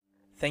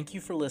Thank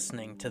you for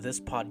listening to this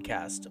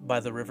podcast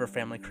by the River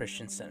Family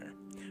Christian Center.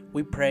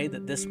 We pray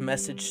that this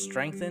message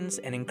strengthens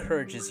and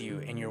encourages you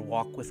in your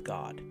walk with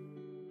God.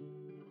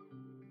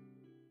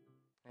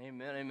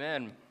 Amen,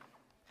 amen.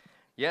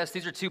 Yes,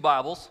 these are two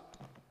Bibles.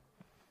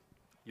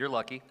 You're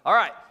lucky. All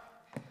right.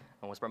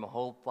 I want to spread my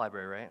whole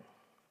library, right?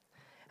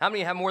 How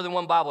many have more than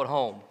one Bible at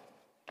home?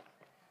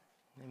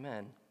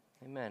 Amen,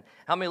 amen.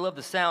 How many love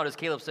the sound, as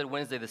Caleb said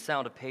Wednesday, the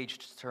sound of page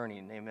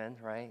turning? Amen,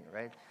 right?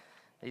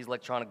 These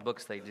electronic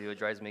books they do, it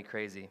drives me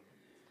crazy.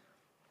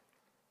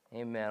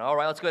 Amen. All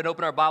right, let's go ahead and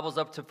open our Bibles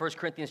up to 1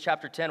 Corinthians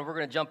chapter 10. We're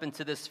going to jump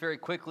into this very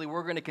quickly.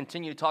 We're going to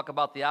continue to talk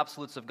about the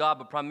absolutes of God,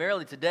 but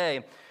primarily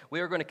today,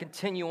 we are going to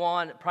continue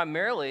on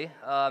primarily,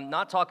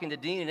 not talking to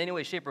Dean in any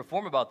way, shape, or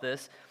form about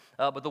this,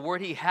 but the word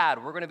he had.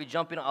 We're going to be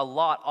jumping a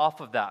lot off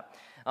of that.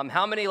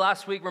 How many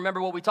last week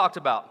remember what we talked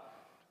about?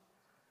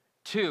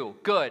 2,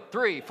 good.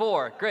 3,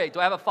 4, great. Do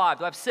I have a 5?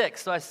 Do I have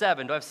 6? Do I have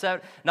 7? Do I have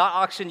 7? Not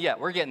auctioned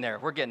yet. We're getting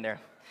there.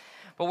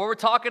 But what we're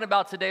talking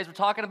about today is we're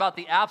talking about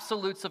the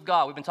absolutes of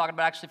God. We've been talking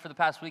about actually for the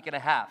past week and a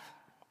half.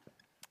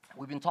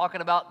 We've been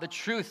talking about the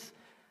truth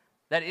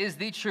that is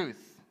the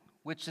truth,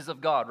 which is of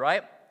God,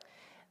 right?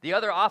 The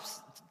other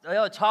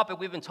topic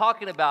we've been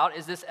talking about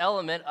is this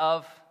element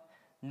of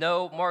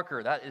no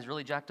marker. That is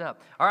really jacked up.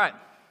 All right.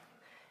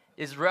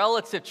 Is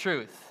relative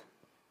truth,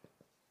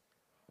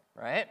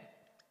 right?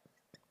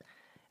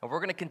 And we're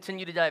going to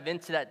continue to dive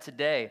into that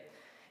today.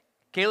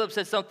 Caleb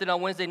said something on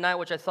Wednesday night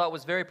which I thought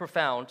was very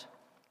profound.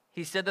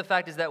 He said the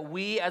fact is that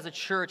we as a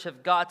church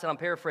have got to, and I'm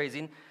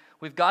paraphrasing,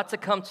 we've got to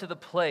come to the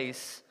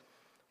place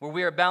where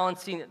we are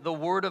balancing the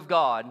Word of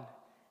God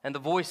and the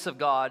voice of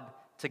God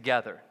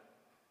together.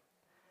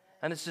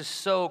 And this is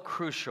so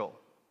crucial.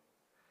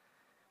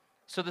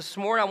 So this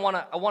morning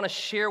I want to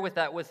share with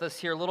us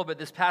here a little bit.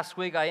 This past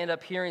week I ended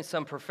up hearing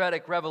some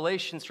prophetic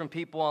revelations from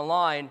people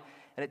online,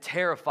 and it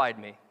terrified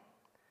me.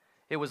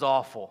 It was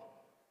awful.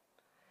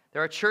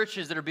 There are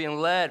churches that are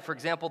being led. For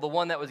example, the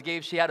one that was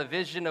gave, she had a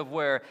vision of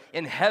where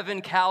in heaven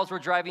cows were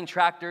driving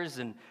tractors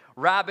and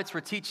rabbits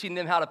were teaching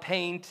them how to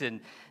paint,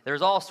 and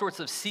there's all sorts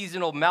of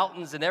seasonal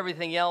mountains and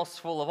everything else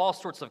full of all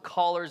sorts of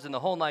collars and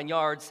the whole 9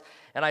 yards.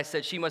 And I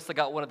said, she must have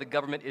got one of the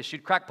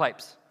government-issued crack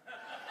pipes.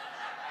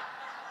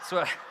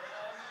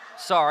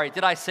 Sorry,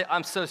 did I say,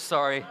 I'm so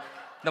sorry.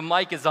 The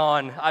mic is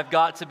on. I've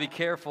got to be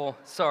careful.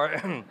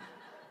 Sorry.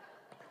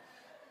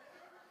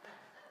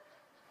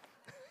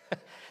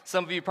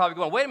 Some of you are probably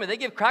going, wait a minute, they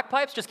give crack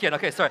pipes? Just kidding.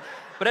 Okay, sorry.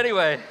 But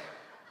anyway,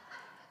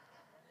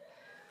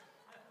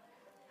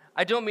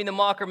 I don't mean to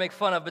mock or make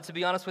fun of, but to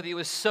be honest with you, it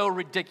was so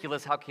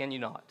ridiculous, how can you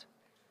not?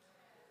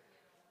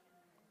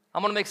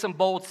 I'm going to make some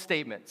bold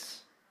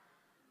statements.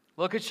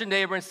 Look at your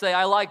neighbor and say,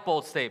 I like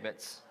bold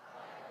statements.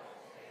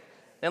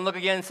 Then look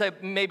again and say,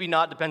 maybe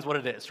not, depends what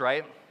it is,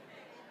 right?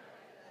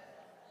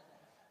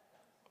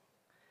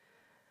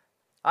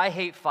 I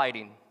hate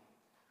fighting.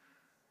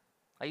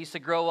 I used to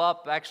grow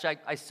up, actually,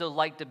 I still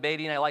like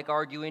debating, I like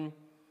arguing.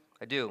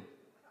 I do.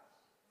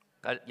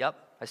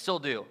 I still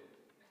do.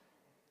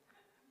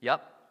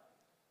 Yep.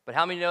 But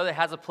how many know that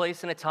has a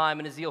place and a time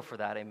and a zeal for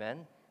that,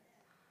 amen?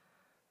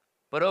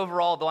 But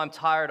overall, though, I'm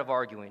tired of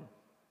arguing.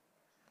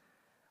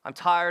 I'm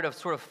tired of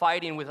sort of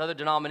fighting with other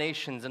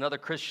denominations and other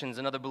Christians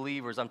and other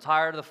believers. I'm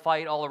tired of the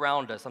fight all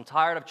around us. I'm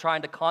tired of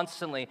trying to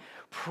constantly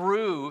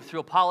prove through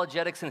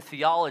apologetics and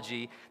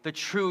theology the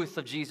truth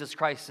of Jesus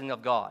Christ and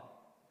of God.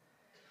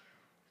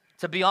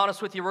 To be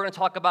honest with you, we're going to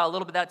talk about a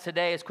little bit of that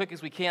today as quick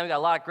as we can. We got a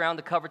lot of ground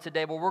to cover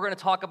today, but we're going to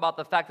talk about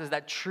the fact is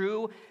that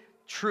true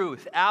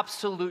truth,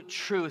 absolute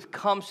truth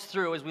comes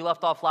through, as we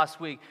left off last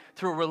week,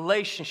 through a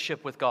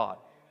relationship with God.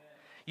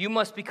 You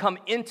must become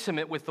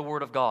intimate with the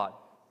Word of God.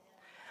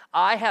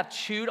 I have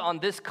chewed on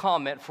this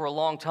comment for a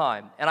long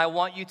time, and I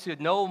want you to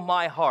know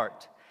my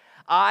heart.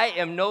 I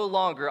am no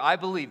longer, I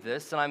believe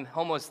this, and I'm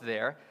almost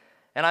there,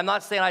 and I'm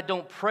not saying I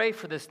don't pray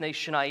for this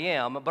nation, I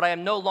am, but I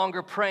am no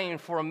longer praying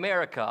for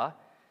America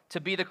to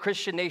be the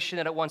Christian nation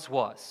that it once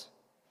was.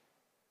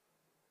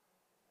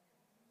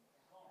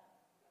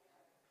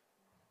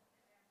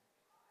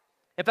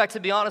 In fact, to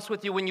be honest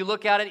with you, when you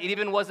look at it, it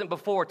even wasn't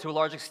before to a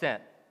large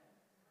extent.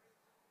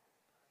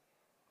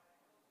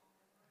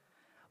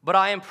 But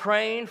I am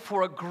praying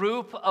for a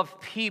group of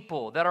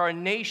people that are a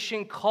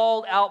nation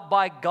called out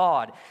by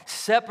God,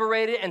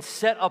 separated and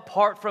set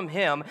apart from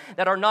Him,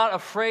 that are not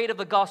afraid of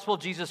the gospel of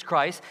Jesus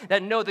Christ,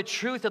 that know the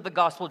truth of the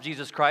gospel of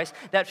Jesus Christ,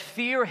 that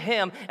fear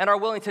Him and are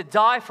willing to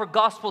die for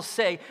gospel's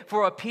sake,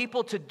 for a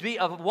people to be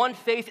of one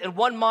faith and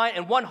one mind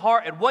and one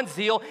heart and one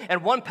zeal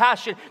and one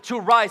passion to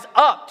rise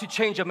up to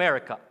change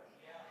America.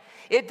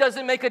 It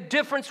doesn't make a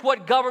difference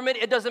what government,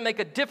 it doesn't make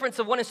a difference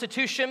of what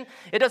institution,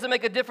 it doesn't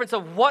make a difference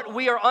of what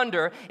we are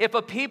under. If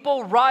a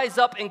people rise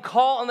up and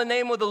call on the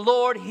name of the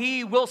Lord,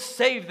 He will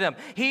save them.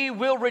 He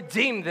will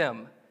redeem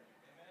them.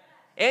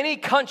 Any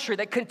country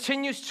that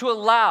continues to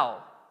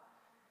allow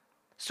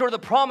sort of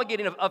the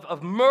promulgating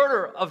of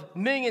murder of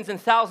millions and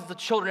thousands of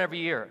children every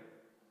year,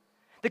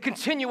 the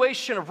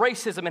continuation of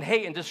racism and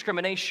hate and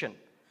discrimination,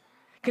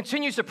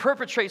 continues to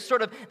perpetrate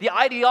sort of the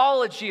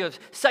ideology of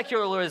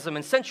secularism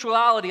and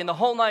sensuality and the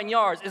whole 9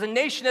 yards, is a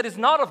nation that is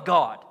not of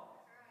God.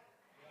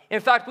 In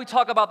fact, we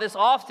talk about this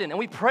often, and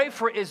we pray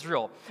for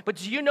Israel. But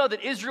do you know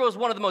that Israel is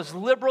one of the most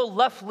liberal,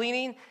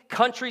 left-leaning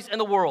countries in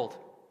the world?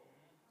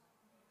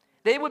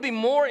 They would be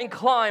more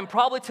inclined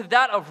probably to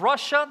that of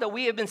Russia that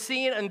we have been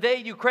seeing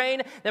invade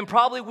Ukraine than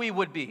probably we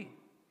would be.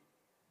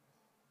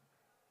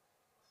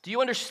 Do you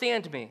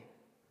understand me?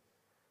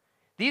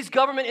 These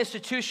government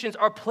institutions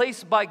are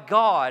placed by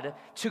God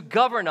to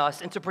govern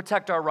us and to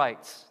protect our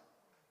rights.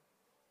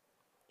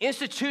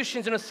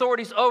 Institutions and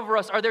authorities over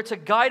us are there to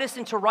guide us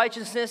into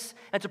righteousness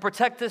and to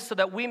protect us so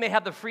that we may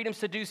have the freedoms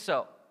to do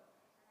so.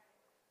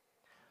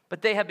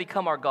 But they have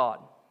become our God.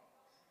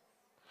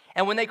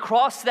 And when they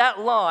cross that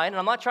line, and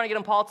I'm not trying to get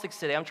in politics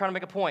today, I'm trying to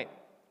make a point.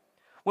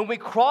 When we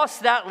cross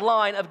that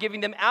line of giving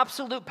them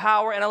absolute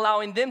power and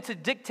allowing them to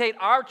dictate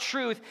our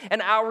truth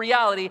and our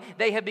reality,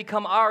 they have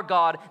become our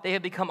God, they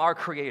have become our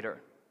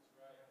creator.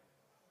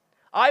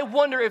 I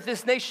wonder if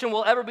this nation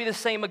will ever be the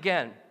same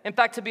again. In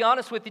fact, to be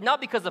honest with you,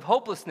 not because of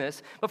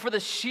hopelessness, but for the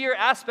sheer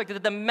aspect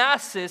that the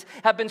masses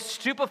have been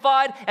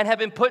stupefied and have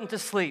been put into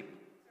sleep.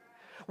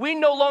 We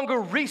no longer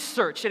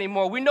research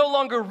anymore. We no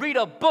longer read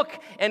a book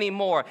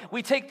anymore.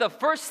 We take the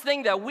first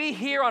thing that we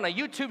hear on a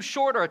YouTube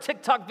short or a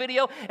TikTok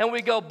video and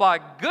we go, by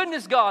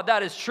goodness God,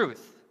 that is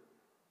truth.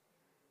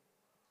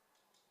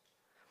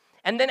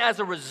 And then as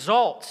a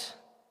result,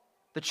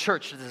 the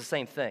church does the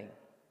same thing.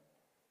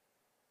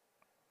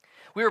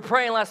 We were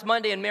praying last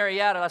Friday in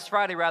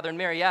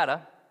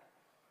Marietta.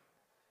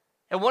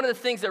 And one of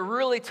the things that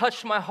really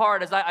touched my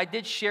heart is I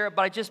did share it,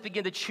 but I just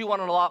began to chew on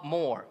it a lot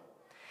more.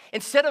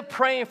 Instead of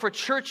praying for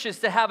churches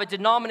to have a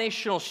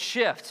denominational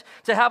shift,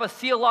 to have a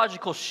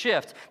theological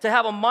shift, to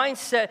have a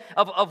mindset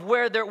of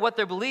what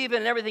they're believing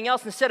and everything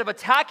else, instead of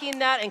attacking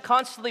that and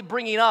constantly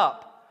bringing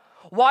up,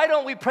 why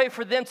don't we pray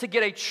for them to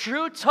get a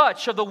true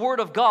touch of the Word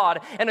of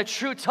God and a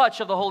true touch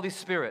of the Holy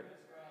Spirit?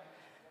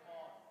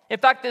 In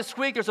fact, this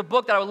week there's a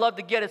book that I would love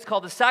to get. It's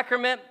called The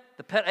Sacrament,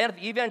 the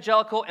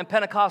Evangelical and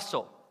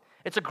Pentecostal.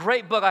 It's a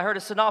great book. I heard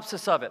a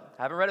synopsis of it.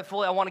 I haven't read it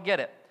fully. I want to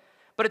get it.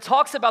 But it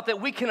talks about that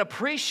we can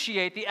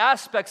appreciate the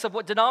aspects of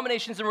what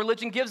denominations and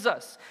religion gives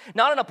us,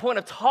 not in a point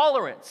of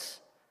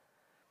tolerance.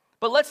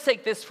 But let's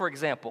take this for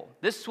example.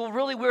 This will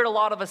really weird a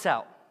lot of us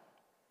out.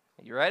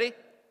 You ready?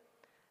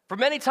 For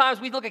many times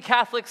we look at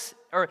Catholics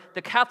or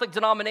the Catholic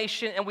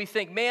denomination and we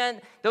think,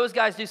 man, those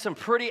guys do some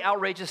pretty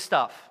outrageous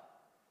stuff.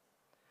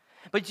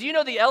 But do you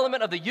know the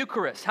element of the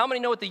Eucharist? How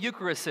many know what the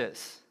Eucharist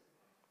is?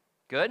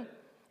 Good.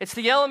 It's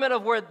the element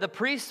of where the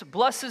priest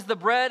blesses the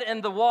bread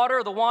and the water,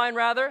 or the wine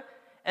rather,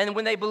 and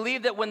when they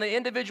believe that when the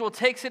individual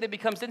takes it, it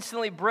becomes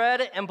instantly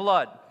bread and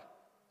blood,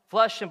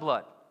 flesh and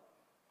blood.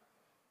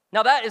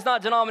 Now that is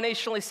not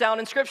denominationally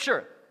sound in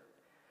Scripture.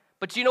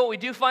 But do you know what we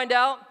do find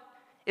out?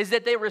 Is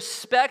that they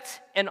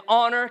respect and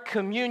honor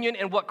communion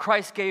and what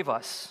Christ gave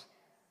us.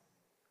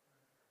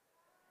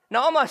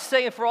 Now, I'm not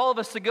saying for all of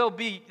us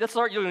to let's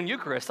start doing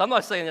Eucharist. I'm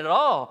not saying it at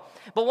all.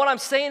 But what I'm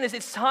saying is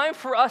it's time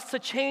for us to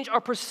change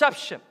our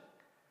perception.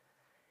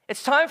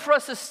 It's time for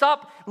us to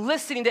stop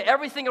listening to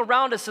everything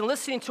around us and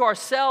listening to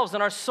ourselves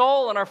and our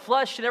soul and our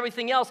flesh and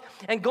everything else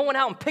and going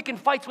out and picking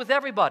fights with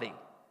everybody.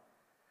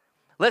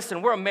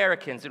 Listen, we're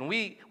Americans and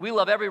we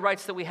love every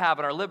rights that we have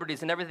and our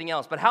liberties and everything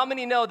else. But how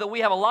many know that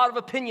we have a lot of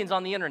opinions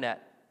on the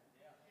internet?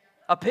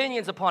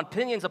 Opinions upon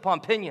opinions upon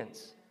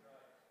opinions.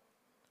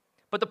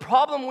 But the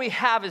problem we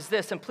have is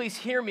this, and please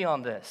hear me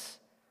on this,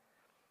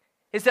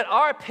 is that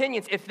our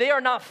opinions, if they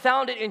are not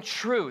founded in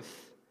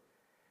truth,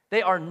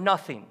 they are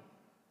nothing.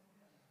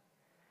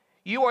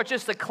 You are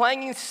just a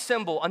clanging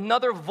cymbal,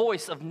 another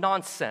voice of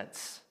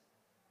nonsense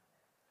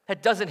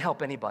that doesn't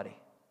help anybody.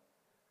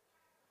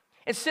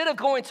 Instead of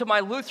going to my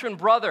Lutheran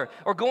brother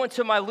or going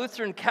to my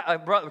Lutheran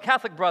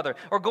Catholic brother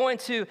or going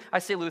to, I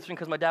say Lutheran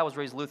because my dad was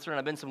raised Lutheran,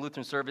 I've been to some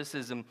Lutheran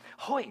services and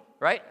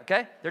right?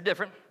 Okay, they're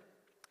different.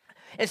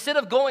 Instead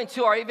of going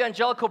to our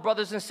evangelical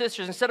brothers and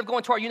sisters, instead of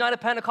going to our United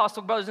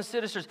Pentecostal brothers and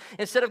sisters,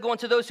 instead of going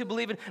to those who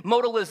believe in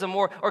modalism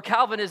or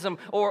Calvinism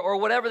or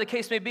whatever the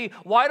case may be,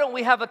 why don't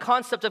we have a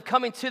concept of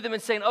coming to them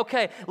and saying,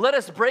 okay, let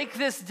us break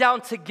this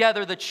down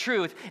together, the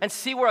truth, and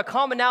see where a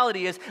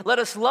commonality is. Let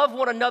us love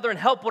one another and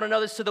help one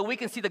another so that we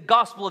can see the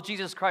gospel of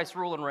Jesus Christ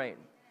rule and reign.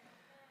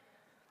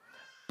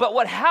 But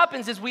what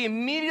happens is we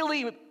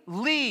immediately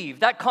leave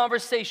that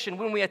conversation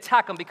when we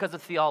attack them because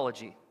of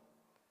theology.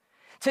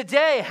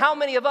 Today, how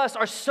many of us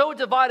are so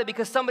divided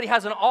because somebody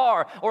has an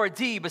R or a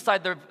D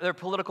beside their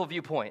political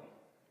viewpoint?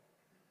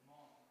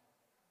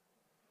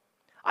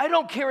 I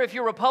don't care if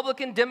you're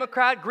Republican,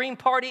 Democrat, Green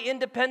Party,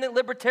 Independent,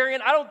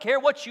 Libertarian. I don't care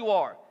what you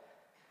are.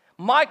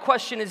 My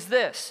question is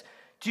this.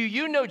 Do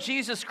you know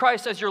Jesus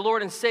Christ as your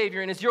Lord and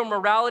Savior? And is your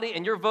morality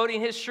and your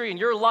voting history and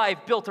your life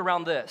built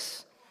around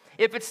this?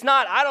 If it's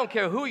not, I don't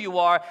care who you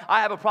are.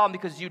 I have a problem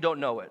because you don't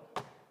know it.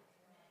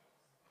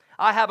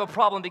 I have a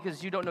problem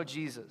because you don't know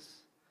Jesus.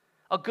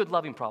 A good,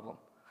 loving problem.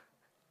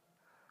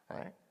 All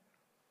right?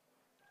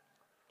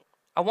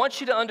 I want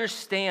you to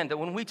understand that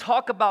when we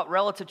talk about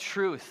relative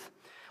truth,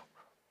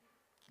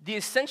 The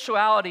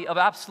essentiality of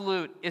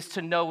absolute is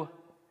to know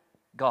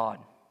God,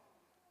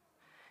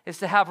 is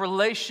to have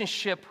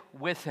relationship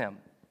with him.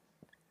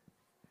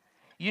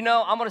 You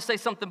know, I'm going to say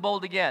something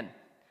bold again.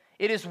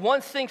 It is one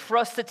thing for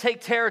us to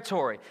take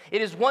territory.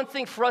 It is one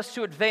thing for us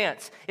to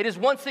advance. It is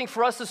one thing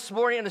for us this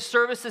morning in the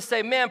service to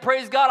say, man,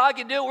 praise God, I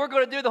can do it. We're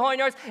going to do the whole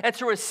yards, and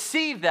to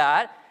receive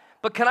that.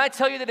 But can I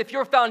tell you that if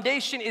your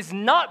foundation is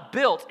not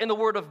built in the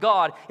Word of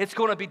God, it's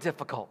going to be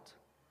difficult.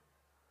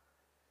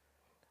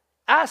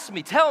 Ask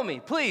me, tell me,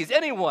 please,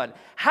 anyone,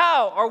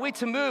 how are we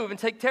to move and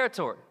take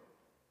territory?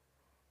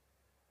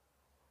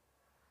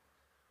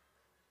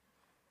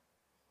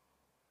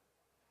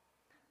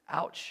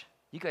 Ouch.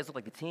 You guys look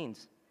like the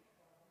teens.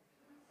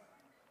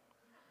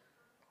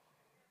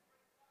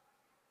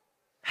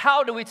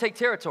 How do we take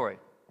territory?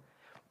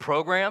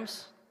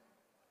 Programs,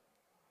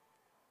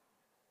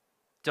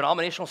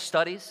 denominational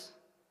studies,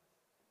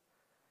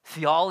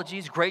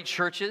 theologies, great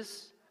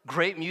churches,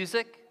 great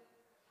music.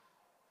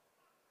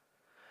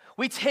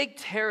 We take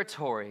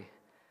territory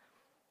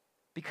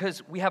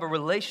because we have a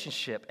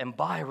relationship, and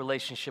by a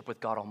relationship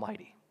with God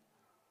Almighty.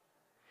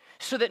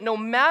 So that no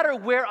matter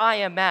where I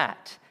am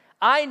at,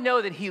 I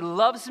know that he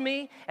loves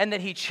me and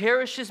that he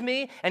cherishes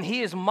me and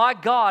he is my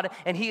God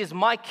and he is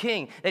my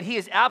King, that he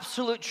is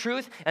absolute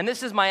truth and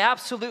this is my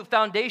absolute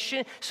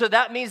foundation. So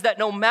that means that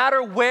no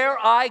matter where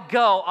I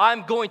go,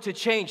 I'm going to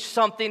change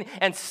something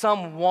and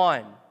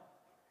someone.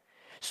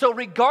 So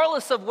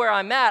regardless of where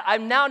I'm at,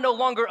 I'm now no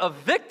longer a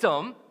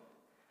victim,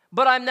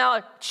 but I'm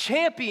now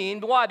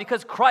championed. Why?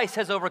 Because Christ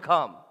has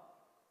overcome.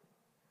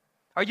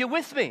 Are you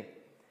with me?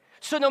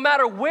 So no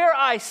matter where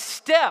I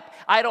step,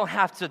 I don't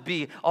have to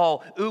be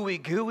all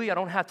ooey gooey. I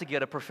don't have to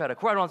get a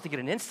prophetic word. I don't have to get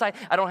an insight.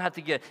 I don't have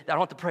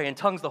to pray in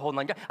tongues the whole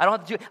night.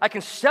 I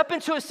can step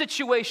into a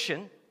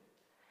situation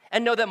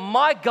and know that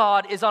my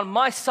God is on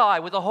my side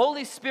with the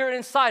Holy Spirit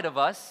inside of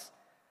us.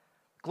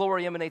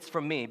 Glory emanates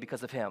from me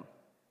because of him.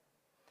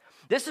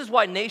 This is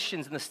why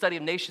nations and the study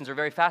of nations are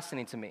very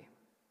fascinating to me.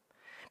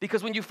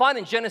 Because when you find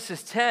in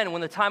Genesis 10,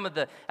 when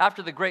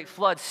after the great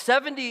flood,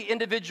 70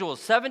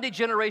 individuals, 70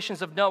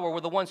 generations of Noah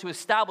were the ones who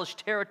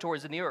established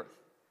territories in the earth.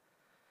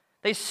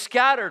 They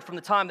scattered from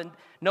the time that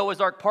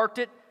Noah's ark parked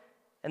it,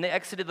 and they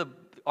exited the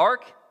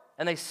ark,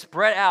 and they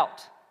spread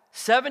out.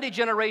 70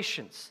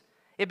 generations.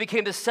 It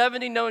became the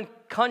 70 known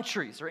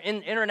countries, or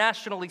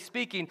internationally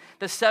speaking,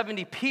 the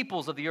 70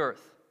 peoples of the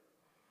earth.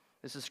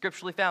 This is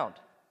scripturally found.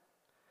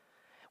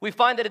 We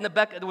find that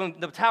when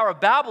the Tower of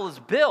Babel is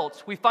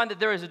built, we find that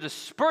there is a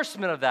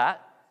disbursement of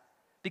that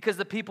because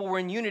the people were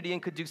in unity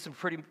and could do some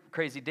pretty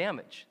crazy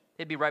damage.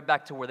 They'd be right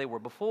back to where they were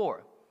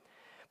before.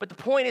 But the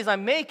point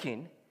I'm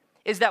making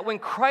is that when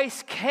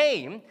Christ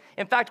came,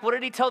 in fact, what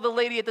did he tell the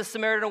lady at the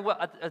Samaritan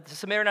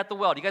at the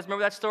well? Do you guys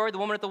remember that story, the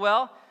woman at the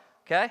well?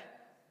 Okay.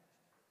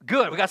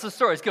 Good, we got some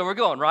stories. Good, we're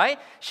going, right?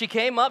 She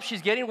came up,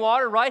 she's getting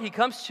water, right? He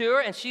comes to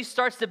her, and she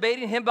starts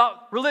debating him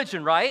about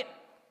religion, right?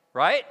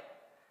 Right?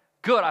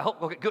 Good, I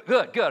hope, okay,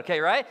 good,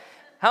 okay, right?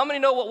 How many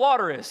know what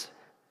water is?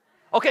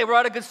 Okay, we're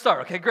at a good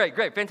start. Okay,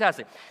 great,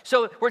 fantastic.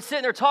 So we're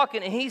sitting there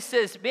talking, and he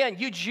says, man,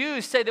 you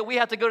Jews say that we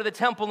have to go to the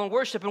temple and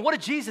worship, and what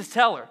did Jesus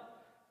tell her?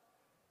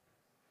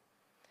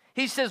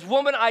 He says,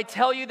 woman, I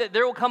tell you that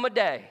there will come a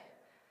day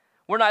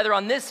where neither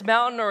on this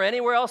mountain or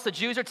anywhere else the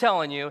Jews are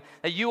telling you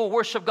that you will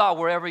worship God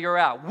wherever you're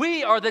at.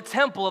 We are the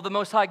temple of the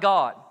Most High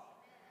God.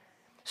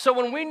 So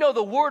when we know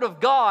the Word of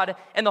God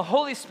and the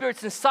Holy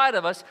Spirit's inside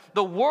of us,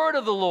 the Word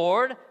of the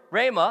Lord,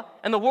 Rhema,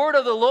 and the Word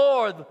of the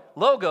Lord,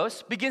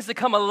 Logos, begins to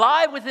come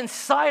alive within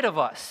inside of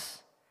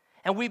us.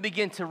 And we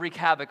begin to wreak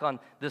havoc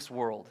on this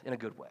world in a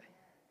good way.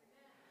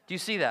 Do you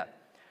see that?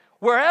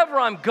 Wherever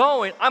I'm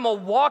going, I'm a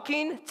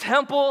walking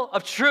temple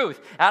of truth.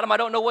 Adam, I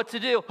don't know what to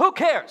do. Who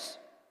cares?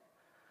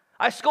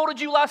 I scolded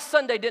you last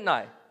Sunday, didn't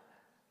I?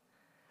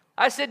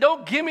 I said,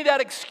 don't give me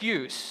that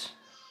excuse.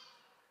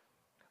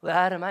 Well,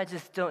 Adam, I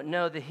just don't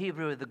know the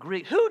Hebrew or the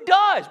Greek. Who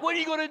does? What are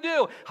you going to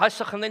do?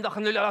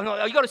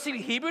 Are you going to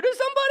speak Hebrew to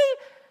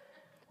somebody?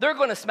 They're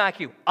going to smack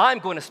you. I'm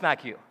going to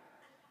smack you.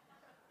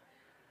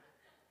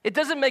 It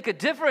doesn't make a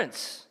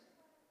difference.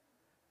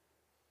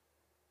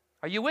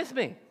 Are you with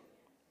me?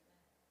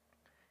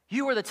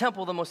 You are the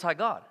temple of the Most High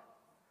God.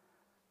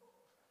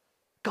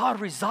 God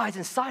resides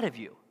inside of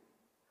you.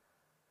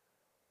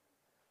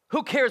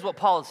 Who cares what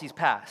policies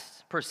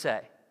passed, per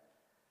se?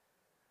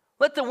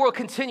 Let the world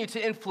continue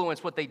to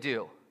influence what they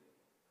do.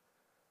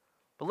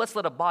 But let's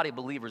let a body of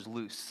believers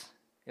loose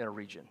in a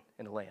region,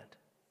 in a land.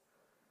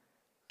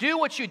 Do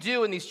what you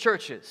do in these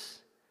churches,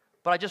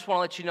 but I just want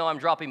to let you know I'm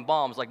dropping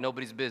bombs like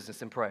nobody's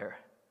business in prayer,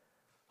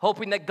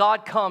 hoping that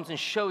God comes and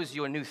shows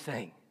you a new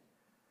thing.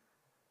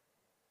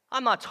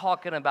 I'm not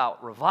talking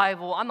about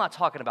revival. I'm not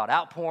talking about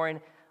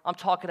outpouring. I'm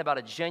talking about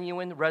a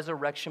genuine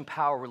resurrection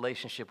power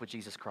relationship with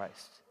Jesus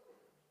Christ.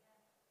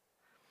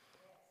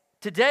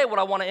 Today, what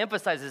I want to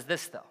emphasize is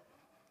this, though,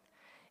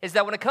 is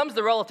that when it comes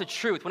to relative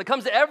truth, when it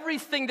comes to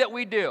everything that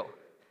we do,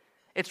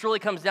 it really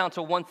comes down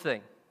to one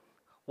thing.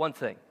 One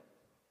thing.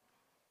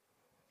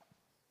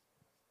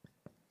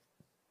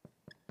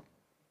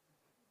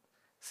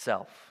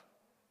 Self.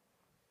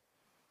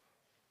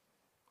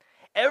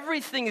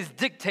 Everything is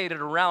dictated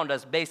around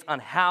us based on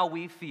how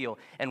we feel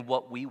and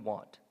what we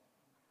want.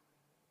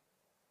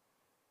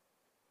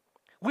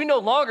 We no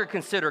longer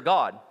consider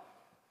God.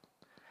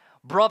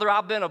 Brother,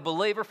 I've been a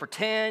believer for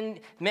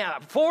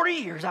 40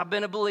 years. I've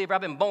been a believer.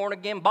 I've been born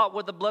again, bought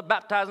with the blood,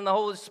 baptized in the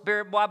Holy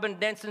Spirit. Boy, I've been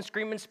dancing,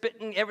 screaming,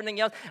 spitting, everything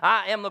else.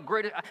 I am the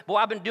greatest. Boy,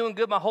 I've been doing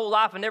good my whole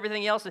life and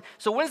everything else.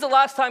 So when's the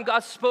last time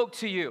God spoke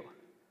to you?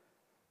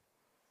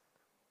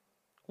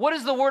 What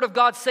is the Word of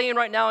God saying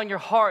right now in your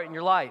heart, in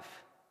your life?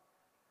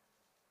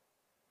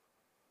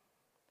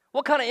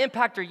 What kind of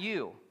impact are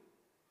you?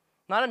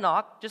 Not a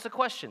knock, just a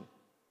question.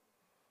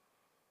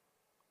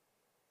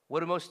 What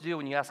do most do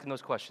when you ask them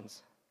those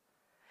questions?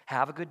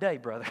 Have a good day,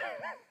 brother.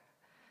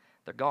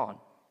 They're gone.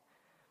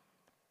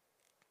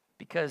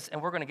 Because,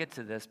 and we're going to get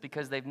to this,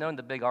 because they've known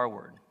the big R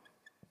word.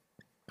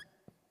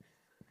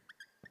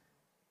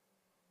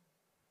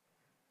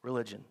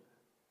 Religion.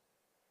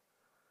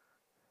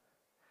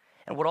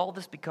 And what all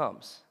this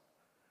becomes,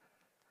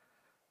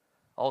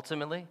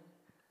 ultimately,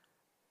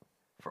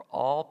 for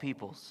all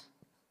peoples,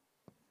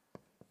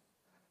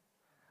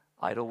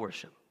 idol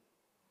worship.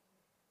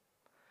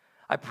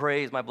 I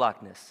praise my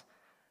blackness.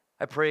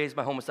 I praise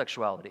my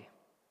homosexuality.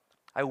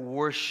 I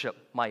worship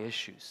my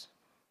issues.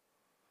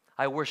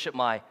 I worship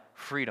my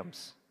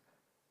freedoms.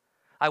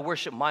 I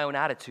worship my own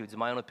attitudes and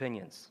my own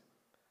opinions.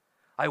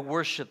 I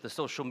worship the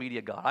social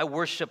media God. I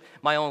worship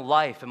my own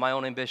life and my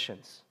own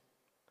ambitions.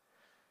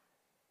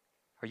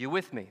 Are you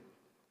with me?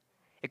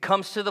 It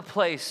comes to the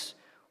place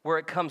where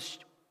it comes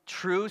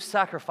true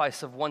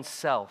sacrifice of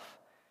oneself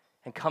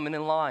and coming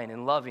in line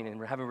and loving and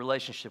having a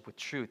relationship with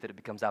truth that it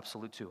becomes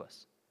absolute to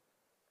us.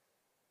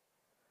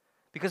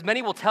 Because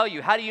many will tell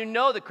you, how do you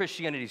know that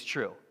Christianity is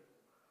true?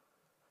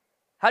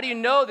 How do you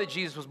know that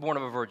Jesus was born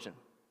of a virgin?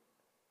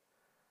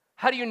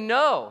 How do you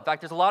know? In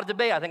fact, there's a lot of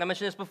debate. I think I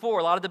mentioned this before.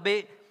 A lot of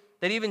debate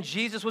that even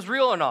Jesus was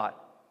real or not.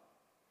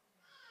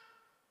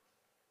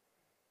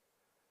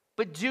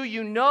 But do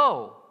you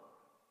know?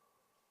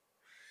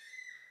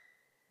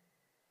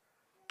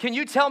 Can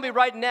you tell me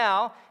right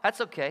now?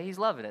 That's okay. He's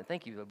loving it.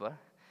 Thank you, bud.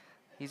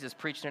 He's just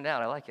preaching it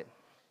out. I like it.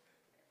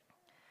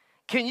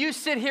 Can you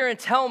sit here and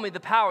tell me the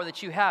power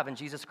that you have in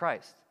Jesus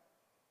Christ?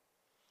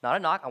 Not a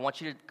knock. I want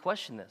you to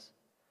question this.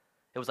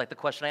 It was like the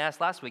question I asked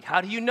last week.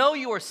 How do you know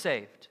you are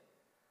saved?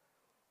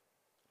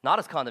 Not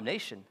as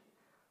condemnation,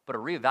 but a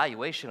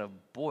reevaluation of,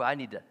 boy, I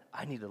need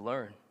to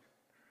learn.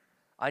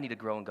 I need to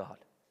grow in God.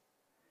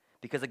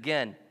 Because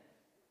again,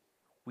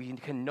 we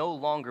can no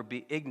longer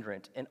be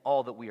ignorant in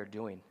all that we are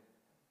doing.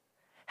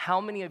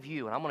 How many of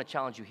you, and I'm going to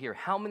challenge you here,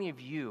 how many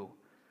of you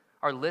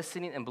are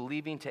listening and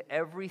believing to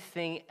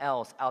everything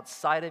else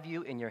outside of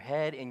you, in your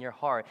head, in your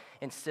heart,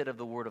 instead of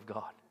the Word of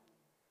God?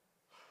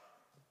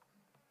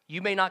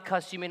 You may not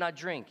cuss, you may not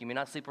drink, you may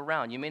not sleep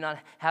around, you may not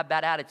have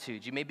bad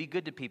attitudes, you may be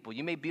good to people,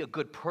 you may be a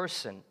good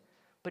person,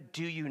 but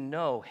do you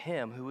know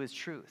Him who is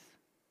truth?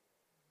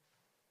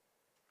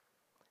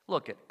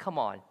 Look it, come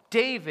on.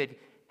 David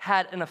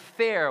had an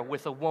affair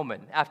with a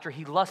woman after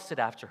he lusted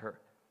after her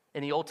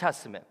in the Old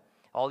Testament.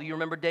 All of you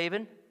remember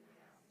David?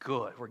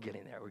 Good, we're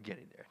getting there.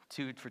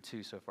 2 for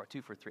 2 so far,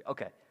 2 for 3.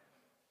 Okay.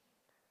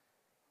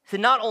 So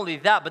not only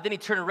that, but then he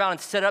turned around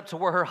and set up to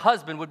where her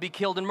husband would be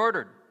killed and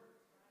murdered.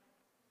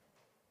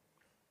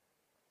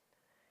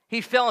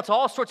 He fell into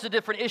all sorts of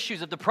different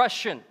issues of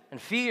depression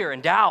and fear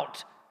and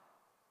doubt.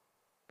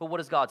 But what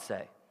does God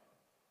say?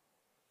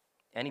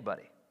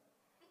 Anybody?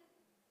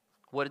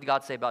 What did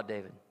God say about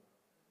David?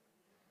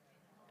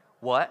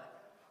 What?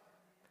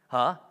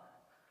 Huh?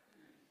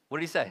 What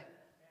did he say?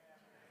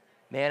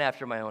 Man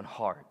after my own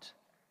heart.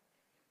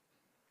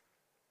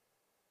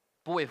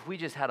 Boy, if we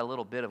just had a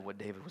little bit of what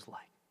David was like.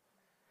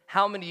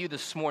 How many of you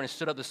this morning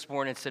stood up this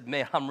morning and said,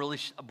 man,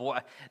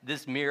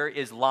 this mirror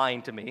is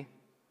lying to me.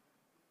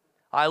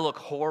 I look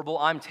horrible.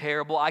 I'm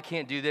terrible. I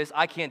can't do this.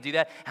 I can't do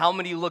that. How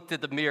many of you looked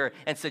at the mirror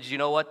and said, you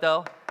know what,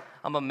 though?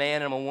 I'm a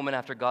man and I'm a woman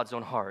after God's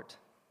own heart.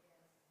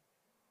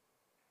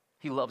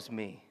 He loves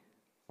me.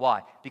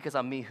 Why? Because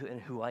I'm me and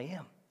who I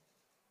am.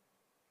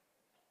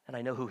 And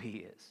I know who He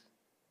is.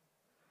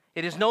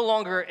 It is no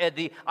longer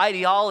the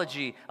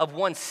ideology of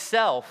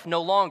oneself,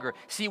 no longer.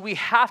 See, we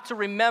have to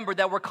remember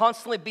that we're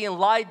constantly being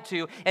lied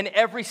to in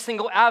every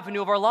single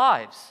avenue of our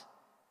lives.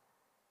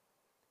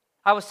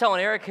 I was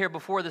telling Eric here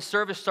before the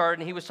service started,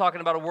 and he was talking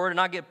about a word, and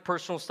I get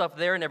personal stuff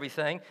there and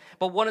everything.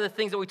 But one of the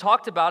things that we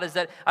talked about is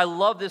that I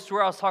love this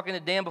word. I was talking to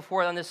Dan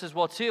before on this as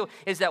well too.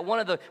 Is that one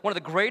of the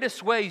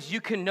greatest ways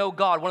you can know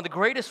God, one of the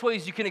greatest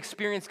ways you can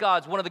experience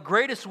God, one of the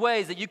greatest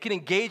ways that you can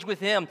engage with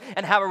Him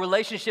and have a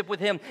relationship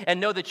with Him and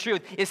know the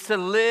truth is to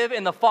live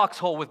in the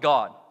foxhole with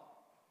God.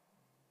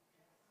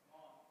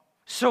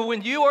 So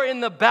when you are in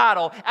the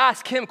battle,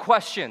 ask Him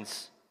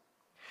questions.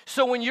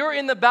 So when you're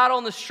in the battle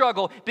and the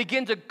struggle,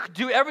 begin to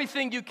do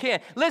everything you can.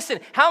 Listen,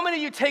 how many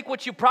of you take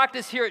what you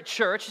practice here at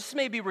church? This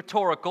may be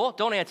rhetorical.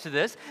 Don't answer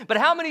this. But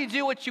how many of you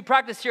do what you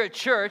practice here at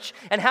church,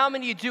 and how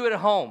many of you do it at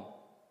home?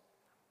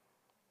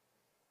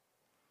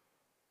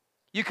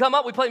 You come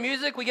up, we play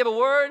music, we give a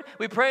word,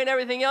 we pray and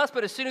everything else,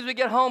 but as soon as we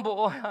get home,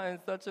 boy, I'm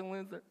such a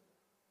loser.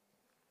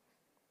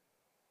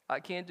 I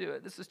can't do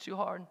it. This is too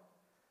hard.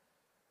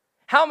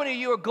 How many of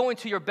you are going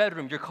to your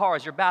bedroom, your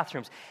cars, your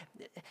bathrooms,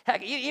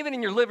 heck, even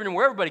in your living room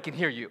where everybody can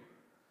hear you?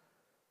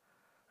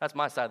 That's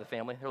my side of the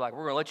family. They're like,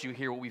 we're going to let you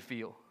hear what we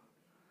feel.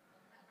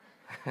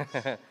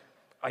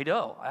 I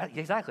know.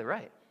 Exactly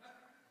right.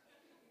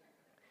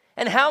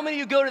 And how many of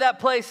you go to that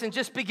place and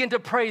just begin to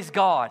praise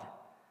God?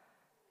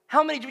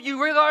 How many of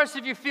you, regardless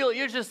if you feel it,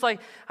 you're just like,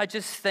 I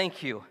just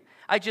thank you.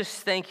 I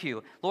just thank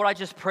you. Lord, I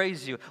just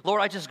praise you.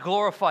 Lord, I just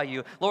glorify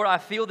you. Lord, I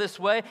feel this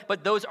way,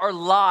 but those are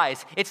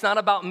lies. It's not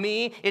about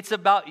me. It's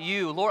about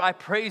you. Lord, I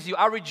praise you.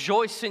 I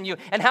rejoice in you.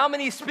 And how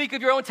many speak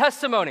of your own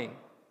testimony?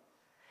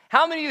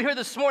 How many of you here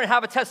this morning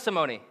have a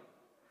testimony?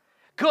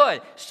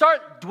 Good.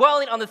 Start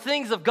dwelling on the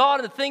things of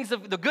God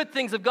and the good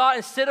things of God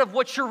instead of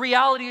what your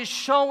reality is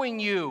showing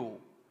you.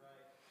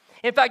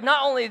 In fact,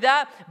 not only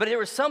that, but there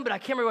was somebody, I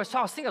can't remember what I was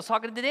talking. I think I was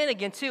talking to Dan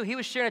again too. He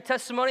was sharing a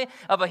testimony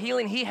of a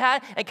healing he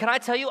had. And can I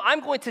tell you,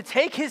 I'm going to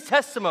take his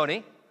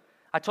testimony.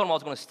 I told him I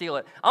was going to steal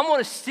it. I'm going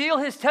to steal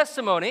his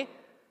testimony.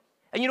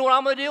 And you know what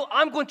I'm going to do?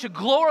 I'm going to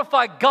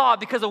glorify God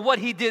because of what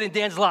he did in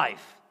Dan's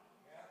life.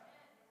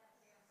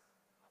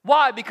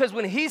 Why? Because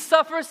when he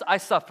suffers, I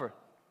suffer.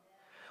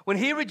 When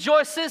he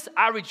rejoices,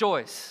 I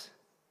rejoice.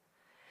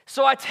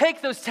 So I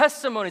take those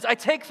testimonies, I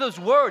take those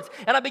words,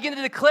 and I begin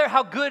to declare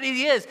how good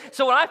he is.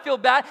 So when I feel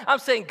bad, I'm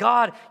saying,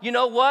 God, you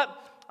know what?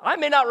 I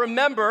may not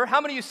remember.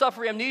 How many of you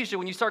suffer amnesia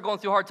when you start going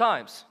through hard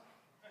times?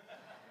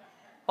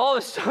 All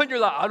of a sudden, you're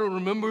like, I don't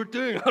remember a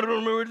thing. I don't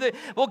remember a thing.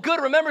 Well,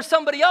 good, remember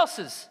somebody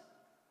else's.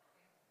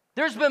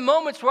 There's been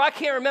moments where I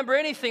can't remember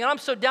anything, and I'm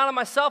so down on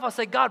myself, I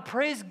say, God,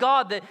 praise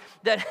God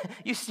that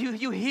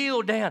you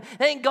healed Dan.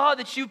 Thank God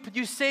that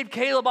you saved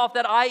Caleb off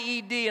that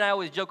IED, and I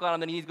always joke on him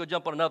that he needs to go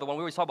jump on another one.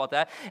 We always talk about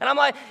that. And I'm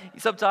like,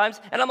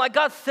 sometimes, and I'm like,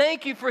 God,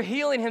 thank you for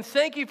healing him.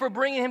 Thank you for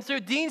bringing him through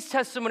Dean's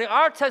testimony,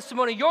 our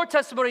testimony, your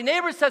testimony,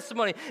 neighbor's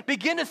testimony.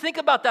 Begin to think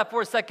about that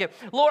for a second.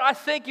 Lord, I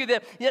thank you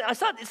that,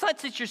 it's not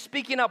that you're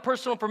speaking out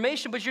personal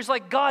information, but you're just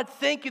like, God,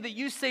 thank you that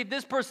you saved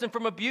this person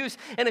from abuse,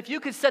 and if you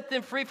could set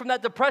them free from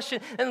that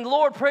depression, and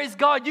Lord, praise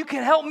God, you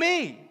can help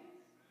me.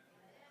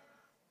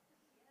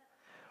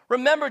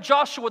 Remember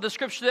Joshua, the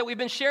scripture that we've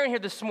been sharing here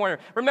this morning.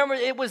 Remember,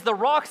 it was the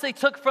rocks they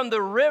took from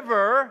the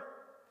river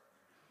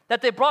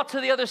that they brought to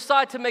the other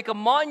side to make a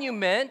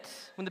monument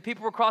when the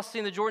people were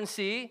crossing the Jordan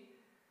Sea.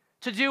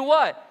 To do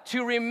what?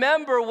 To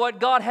remember what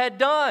God had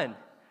done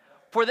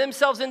for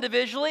themselves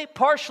individually,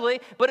 partially,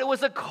 but it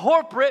was a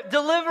corporate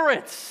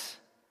deliverance.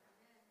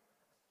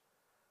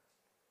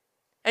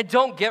 And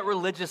don't get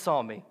religious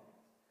on me.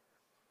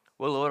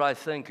 Well, Lord, I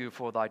thank you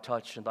for thy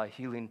touch and thy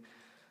healing.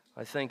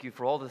 I thank you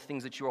for all the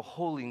things that you are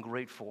holy and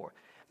great for.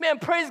 Man,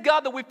 praise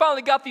God that we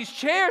finally got these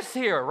chairs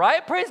here,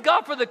 right? Praise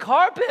God for the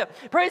carpet.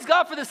 Praise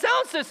God for the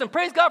sound system.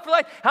 Praise God for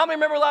how many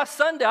remember last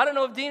Sunday? I don't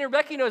know if Dean or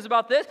Becky knows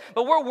about this,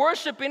 but we're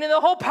worshiping and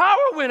the whole power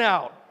went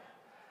out.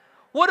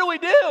 What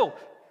do?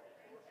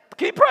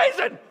 Keep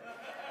praising.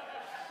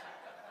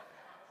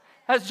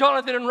 As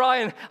Jonathan and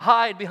Ryan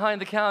hide behind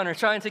the counter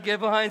trying to get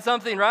behind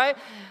something, right?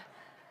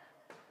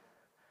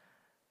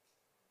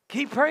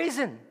 Keep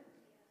praising.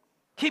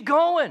 Keep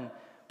going.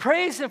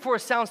 Praise him for a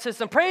sound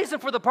system. Praise him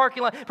for the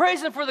parking lot.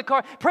 Praise him for the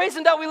car. Praise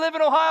him that we live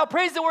in Ohio.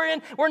 Praise that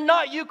we're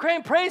not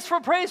Ukraine. Praise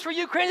for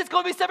Ukraine. It's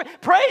going to be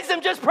separate. Praise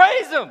him. Just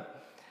praise him.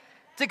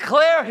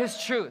 Declare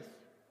his truth.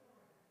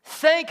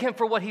 Thank him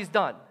for what he's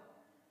done.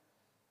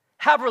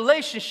 Have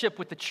relationship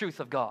with the truth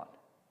of God.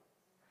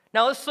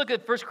 Now let's look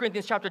at 1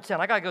 Corinthians chapter 10.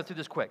 I got to go through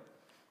this quick.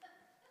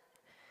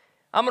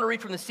 I'm going to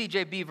read from the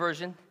CJB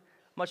version. I'm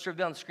not sure if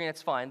it's on the screen.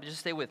 That's fine, but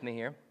just stay with me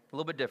here. A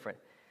little bit different.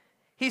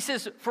 He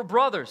says, for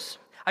brothers,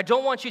 I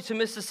don't want you to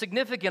miss the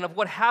significance of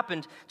what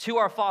happened to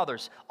our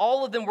fathers.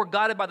 All of them were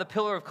guided by the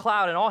pillar of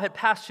cloud, and all had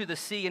passed through the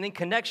sea, and in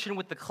connection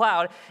with the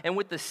cloud and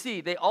with the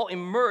sea, they all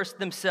immersed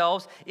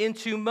themselves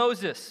into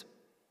Moses.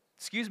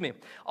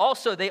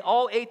 Also, they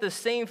all ate the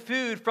same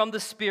food from the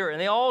Spirit, and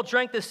they all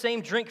drank the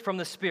same drink from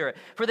the Spirit.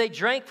 For they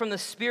drank from the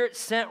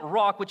Spirit-sent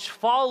rock, which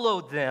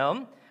followed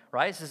them.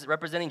 Right? This is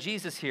representing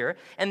Jesus here.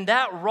 And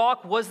that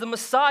rock was the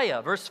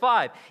Messiah. Verse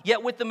 5.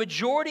 Yet with the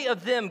majority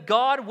of them,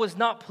 God was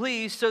not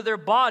pleased, so their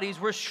bodies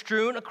were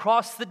strewn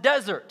across the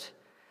desert.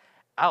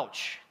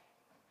 Ouch.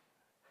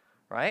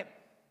 Right?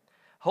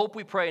 Hope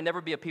we pray never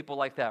be a people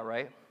like that,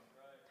 right?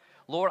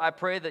 Lord, I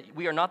pray that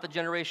we are not the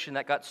generation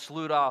that got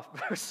slewed off,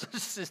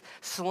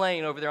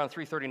 slain over there on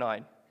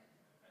 339.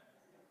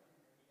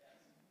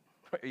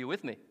 Are you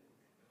with me?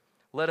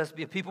 Let us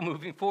be a people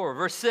moving forward.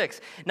 Verse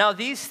 6, now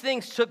these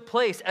things took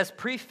place as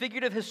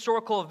prefigurative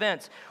historical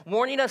events,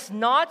 warning us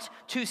not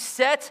to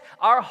set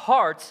our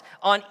hearts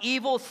on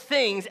evil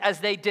things as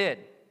they did.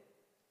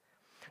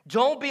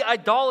 Don't be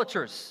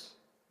idolaters.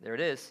 There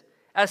it is.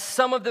 As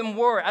some of them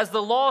were. As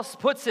the law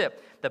puts it,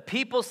 the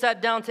people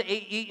sat down to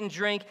eat and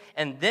drink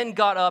and then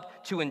got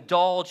up to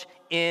indulge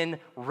in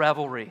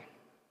revelry.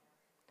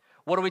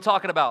 What are we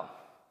talking about?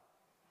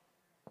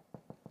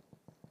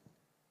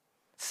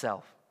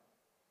 Self.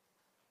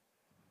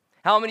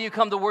 How many of you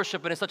come to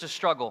worship and it's such a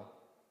struggle?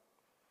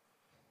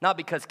 Not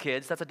because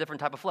kids, that's a different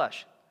type of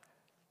flesh.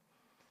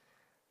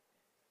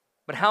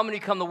 But how many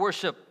come to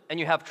worship and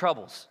you have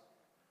troubles?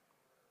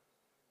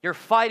 You're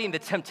fighting the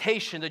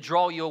temptation to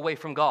draw you away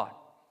from God.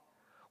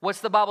 What's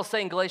the Bible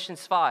say in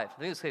Galatians 5? I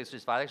think it's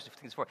Galatians 5, actually I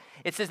think it's 4.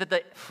 It says that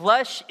the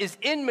flesh is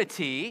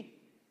enmity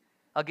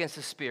against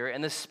the spirit,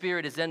 and the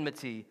spirit is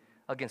enmity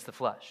against the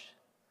flesh.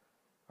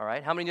 All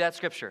right, how many know that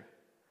scripture?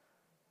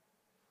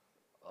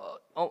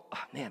 Oh,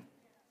 man.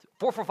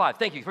 445,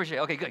 thank you, appreciate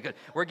it. Okay, good.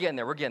 We're getting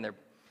there.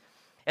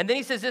 And then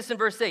he says this in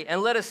verse 8,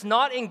 and let us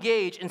not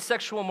engage in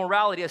sexual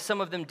immorality as some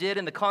of them did,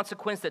 in the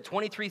consequence that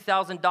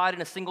 23,000 died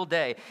in a single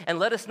day. And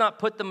let us not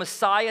put the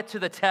Messiah to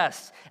the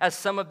test as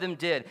some of them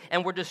did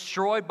and were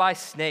destroyed by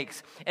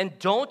snakes. And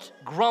don't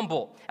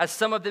grumble as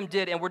some of them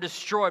did and were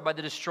destroyed by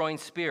the destroying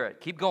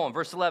spirit. Keep going,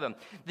 verse 11.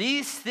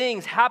 These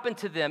things happened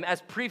to them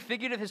as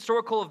prefigurative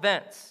historical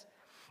events,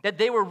 that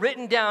they were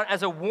written down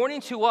as a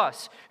warning to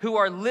us who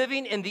are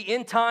living in the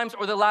end times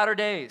or the latter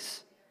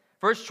days.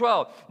 Verse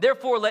 12,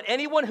 therefore let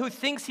anyone who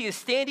thinks he is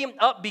standing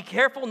up be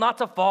careful not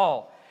to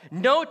fall.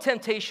 No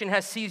temptation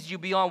has seized you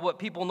beyond what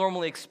people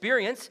normally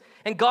experience,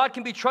 and God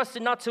can be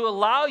trusted not to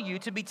allow you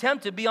to be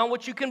tempted beyond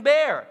what you can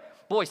bear.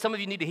 Boy, some of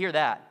you need to hear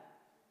that.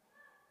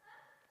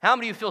 How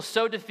many of you feel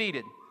so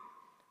defeated?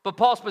 But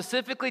Paul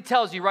specifically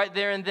tells you right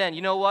there and then,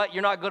 you know what?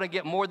 You're not going to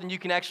get more than you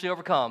can actually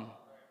overcome.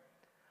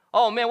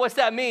 Oh man, what's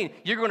that mean?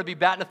 You're going to be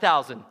batting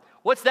 1,000.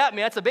 What's that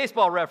mean? That's a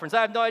baseball reference.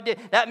 I have no idea.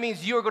 That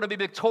means you are going to be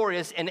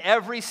victorious in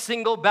every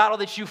single battle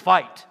that you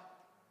fight.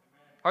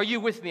 Are you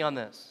with me on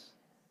this?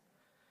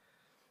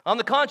 On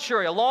the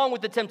contrary, along with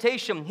the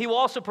temptation, he will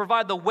also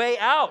provide the way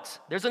out.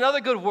 There's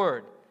another good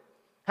word.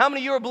 How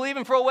many of you are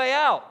believing for a way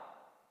out?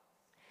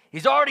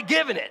 He's already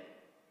given it.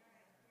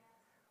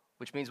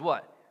 Which means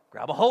what?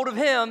 Grab a hold of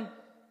him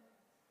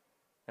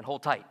and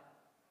hold tight.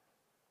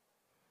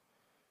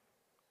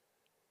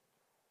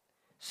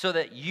 So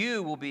that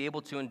you will be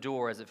able to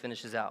endure as it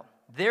finishes out.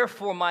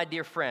 Therefore, my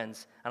dear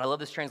friends, and I love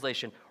this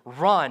translation,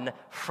 run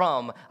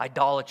from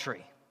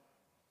idolatry.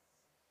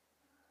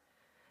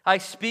 I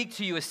speak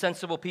to you as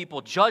sensible people.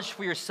 Judge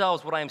for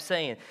yourselves what I am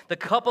saying. The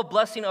cup of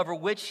blessing over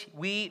which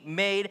we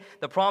made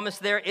the promise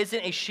there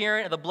isn't a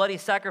sharing of the bloody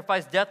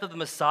sacrifice, death of the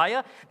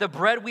Messiah. The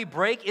bread we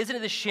break, isn't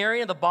it the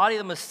sharing of the body of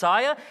the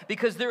Messiah?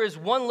 Because there is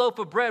one loaf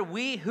of bread.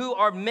 We who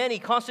are many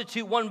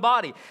constitute one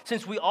body,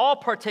 since we all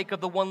partake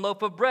of the one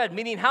loaf of bread.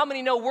 Meaning, how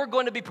many know we're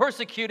going to be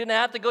persecuted and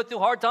have to go through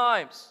hard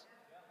times?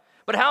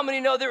 But how many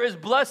know there is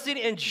blessing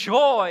and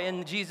joy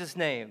in Jesus'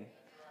 name?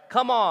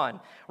 Come on,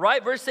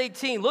 right? Verse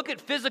 18, look at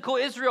physical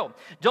Israel.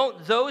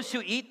 Don't those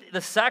who eat the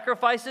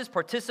sacrifices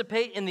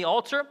participate in the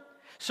altar?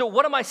 So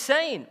what am I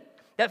saying?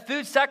 That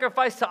food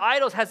sacrificed to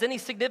idols has any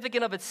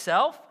significance of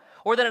itself?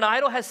 Or that an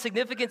idol has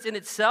significance in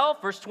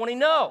itself? Verse 20,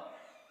 no.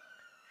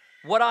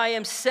 What I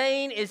am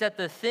saying is that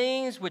the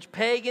things which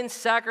pagans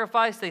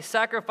sacrifice, they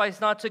sacrifice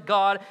not to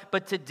God,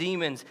 but to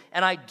demons.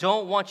 And I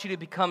don't want you to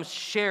become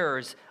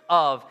sharers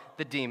of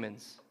the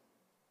demons.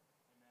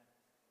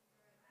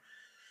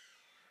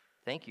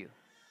 Thank you.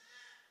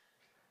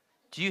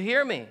 Do you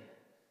hear me?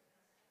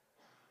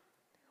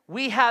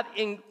 We have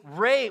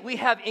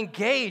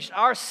engaged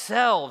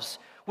ourselves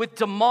with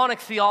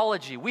demonic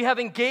theology. We have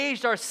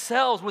engaged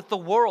ourselves with the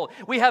world.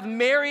 We have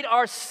married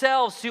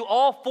ourselves to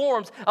all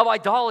forms of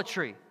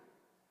idolatry.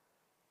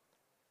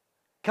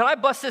 Can I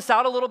bust this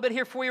out a little bit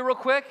here for you real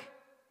quick?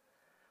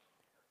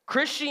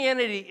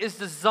 Christianity is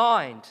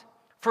designed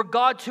for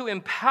God to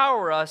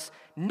empower us,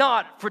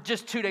 not for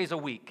just 2 days a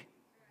week.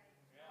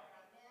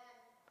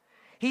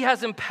 He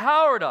has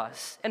empowered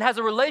us and has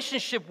a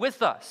relationship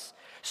with us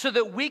so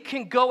that we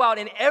can go out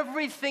in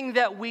everything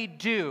that we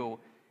do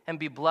and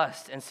be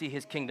blessed and see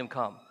his kingdom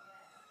come.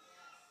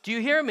 Do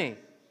you hear me?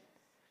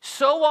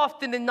 So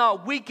often than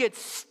not, we get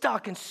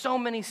stuck in so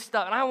many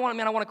stuff. And I want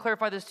to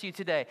clarify this to you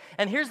today.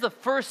 And here's the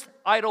first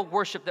idol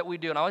worship that we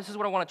do. Now, this is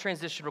what I want to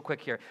transition real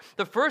quick here.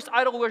 The first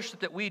idol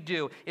worship that we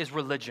do is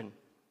religion.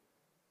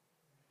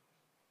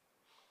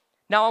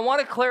 Now, I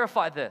want to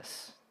clarify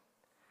this.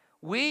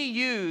 We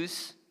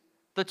use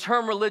the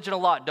term religion a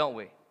lot, don't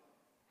we?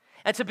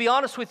 And to be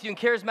honest with you, in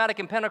charismatic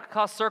and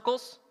Pentecost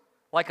circles,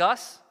 like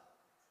us,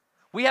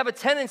 we have a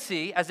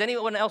tendency, as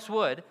anyone else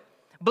would,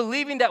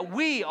 believing that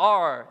we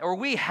are, or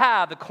we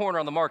have the corner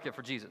on the market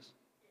for Jesus.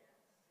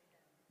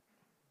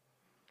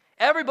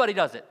 Everybody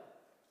does it.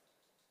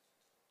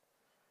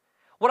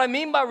 What I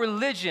mean by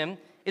religion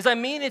is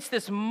it's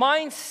this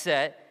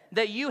mindset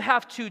that you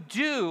have to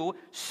do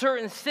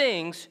certain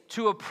things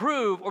to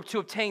approve or to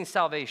obtain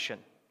salvation.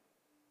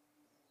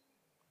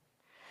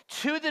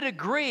 To the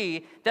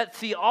degree that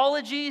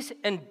theologies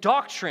and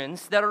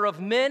doctrines that are of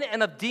men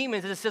and of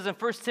demons, as it says in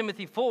 1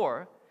 Timothy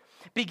 4,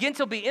 begin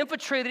to be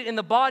infiltrated in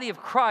the body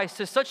of Christ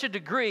to such a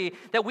degree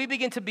that we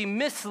begin to be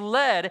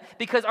misled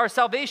because our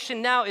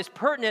salvation now is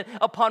pertinent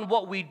upon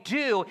what we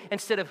do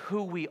instead of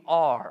who we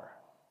are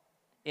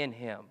in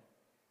him.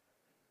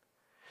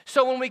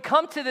 So when we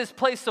come to this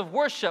place of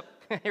worship,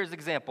 here's an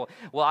example.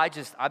 Well,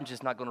 I'm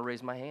just not going to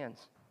raise my hands.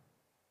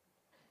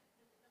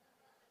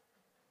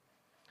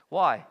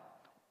 Why?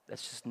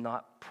 That's just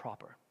not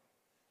proper.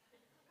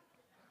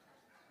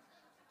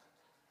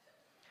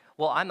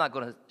 Well, I'm not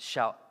going to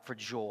shout for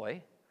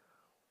joy.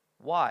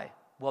 Why?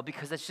 Well,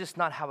 because that's just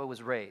not how I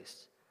was raised.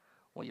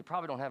 Well, you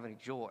probably don't have any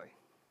joy.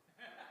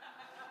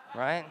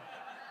 Right?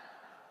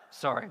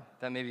 Sorry,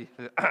 that may be,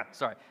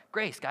 sorry.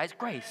 Grace, guys,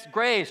 grace.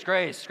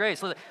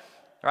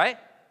 Right?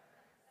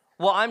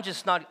 Well, I'm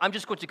just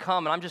going to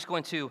come and I'm just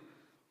going to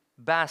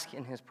bask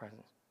in his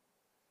presence.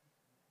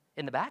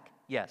 In the back?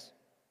 Yes.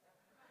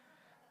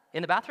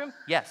 In the bathroom?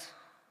 Yes.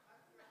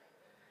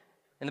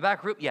 In the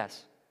back room?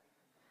 Yes.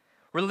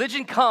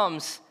 Religion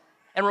comes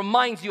and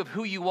reminds you of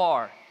who you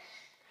are.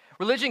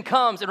 Religion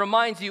comes and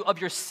reminds you of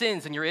your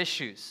sins and your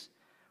issues.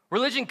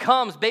 Religion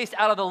comes based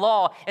out of the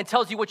law and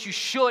tells you what you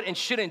should and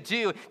shouldn't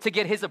do to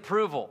get his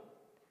approval.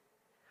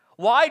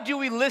 Why do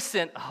we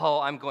listen?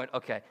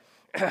 Okay.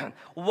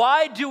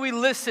 Why do we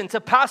listen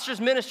to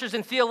pastors, ministers,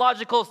 and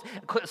theological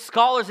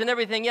scholars and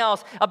everything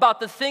else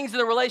about the things in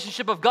the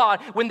relationship of God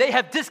when they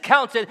have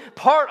discounted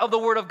part of the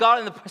Word of God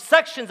and the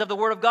sections of the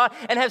Word of God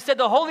and have said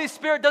the Holy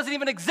Spirit doesn't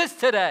even exist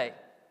today?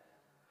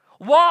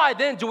 Why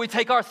then do we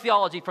take our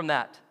theology from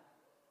that?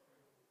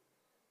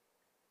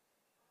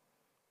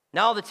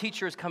 Now the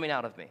teacher is coming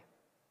out of me.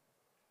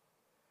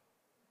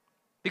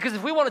 Because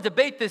if we want to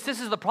debate this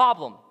is the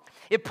problem.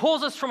 It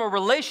pulls us from a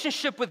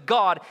relationship with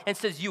God and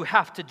says, you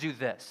have to do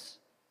this.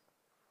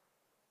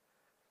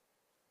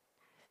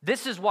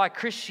 This is why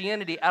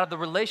Christianity, out of the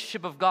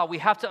relationship of God, we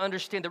have to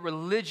understand that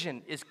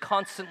religion is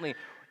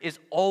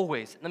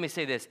always, let me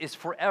say this, is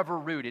forever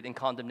rooted in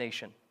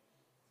condemnation.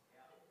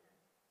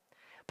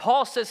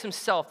 Paul says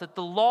himself that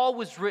the law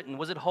was written,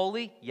 was it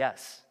holy?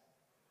 Yes.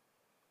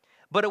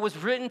 But it was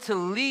written to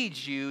lead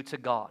you to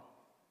God.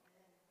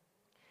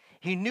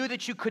 He knew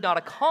that you could not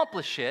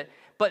accomplish it,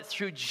 but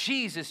through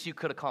Jesus you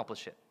could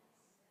accomplish it.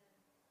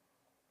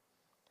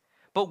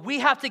 But we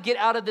have to get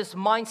out of this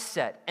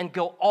mindset and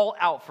go all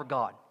out for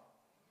God.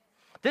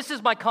 This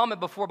is my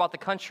comment before about the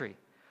country.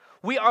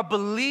 We are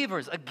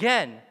believers,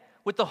 again,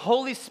 with the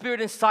Holy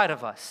Spirit inside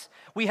of us.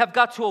 We have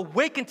got to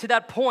awaken to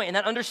that point and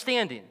that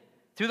understanding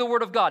through the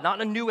Word of God. Not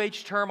in a New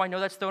Age term. I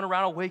know that's thrown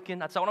around, awaken.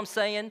 That's not what I'm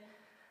saying.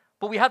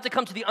 But we have to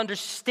come to the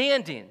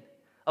understanding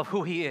of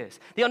who He is.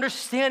 The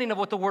understanding of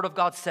what the Word of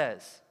God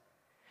says.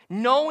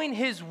 Knowing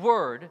His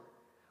Word,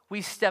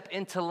 we step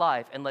into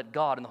life and let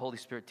God and the Holy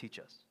Spirit teach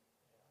us.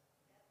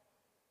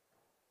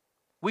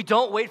 We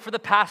don't wait for the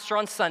pastor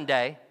on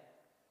Sunday.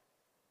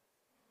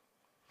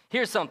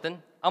 Here's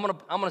something. I'm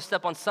gonna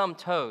step on some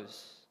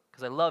toes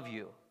because I love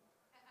you.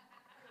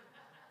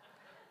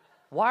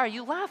 Why are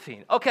you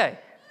laughing? Okay.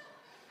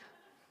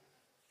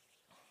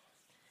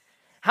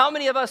 How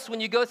many of us,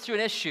 when you go through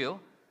an issue,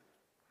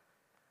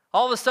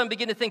 all of a sudden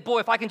begin to think, boy,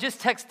 if I can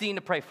just text Dean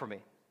to pray for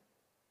me.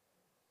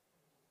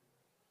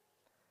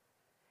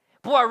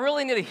 Boy, I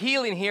really need a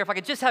healing here if I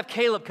could just have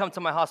Caleb come to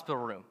my hospital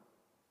room.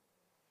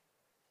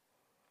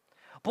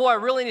 Boy, I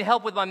really need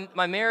help with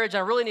my marriage. I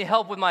really need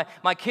help with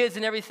my kids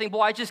and everything.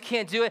 Boy, I just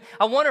can't do it.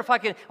 I wonder if I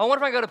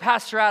go to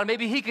Pastor Adam.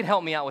 Maybe he can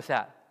help me out with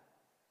that.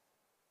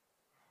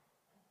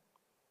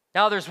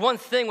 Now, there's one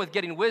thing with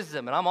getting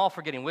wisdom, and I'm all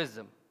for getting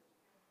wisdom.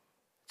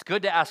 It's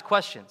good to ask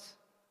questions.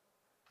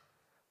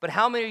 But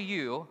how many of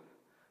you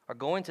are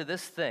going to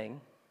this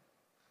thing,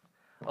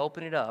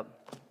 open it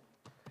up,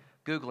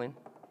 Googling,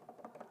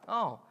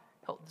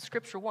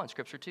 Scripture 1,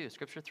 Scripture 2,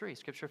 Scripture 3,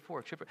 Scripture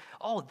 4, Scripture...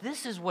 Oh,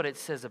 this is what it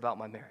says about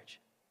my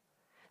marriage.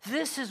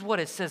 This is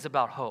what it says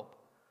about hope.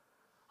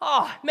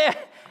 Oh, man,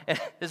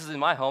 this is in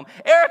my home.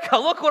 Erica,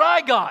 look what I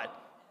got.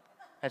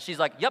 And she's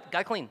like, yep,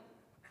 got clean.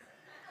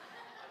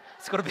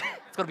 It's going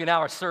to be an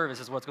hour service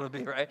is what it's going to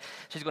be, right?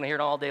 She's going to hear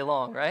it all day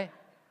long, right?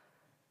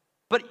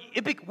 But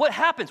what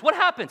happens? What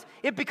happens?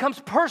 It becomes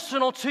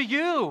personal to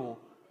you.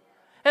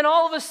 And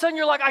all of a sudden,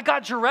 you're like, I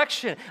got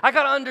direction. I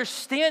got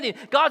understanding.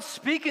 God's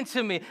speaking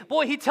to me.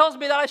 Boy, He tells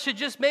me that I should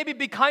just maybe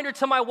be kinder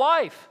to my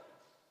wife.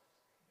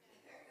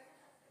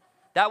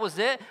 That was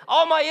it.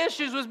 All my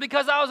issues was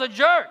because I was a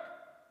jerk.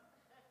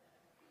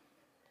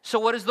 So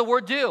what does the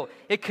Word do?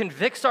 It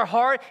convicts our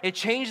heart. It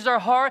changes our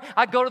heart.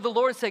 I go to the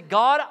Lord and say,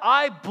 God,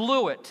 I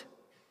blew it.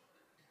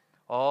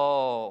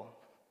 Oh,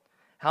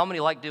 how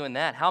many like doing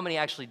that? How many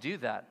actually do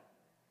that?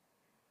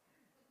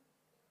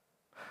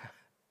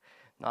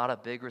 Not a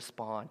big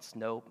response,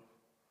 nope.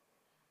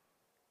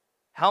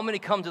 How many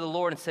come to the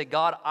Lord and say,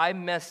 God, I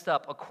messed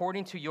up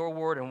according to your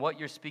word and what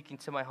you're speaking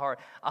to my heart.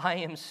 I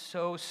am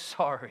so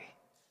sorry.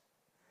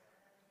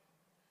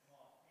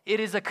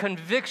 It is a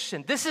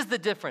conviction. This is the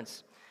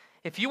difference.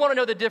 If you want to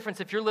know the difference,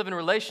 if you're living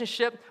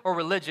relationship or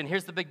religion,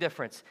 here's the big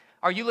difference.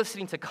 Are you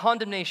listening to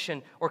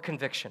condemnation or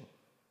conviction?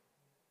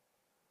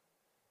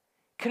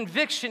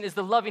 Conviction is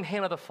the loving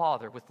hand of the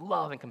Father with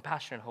love and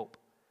compassion and hope.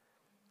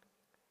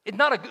 It's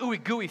not a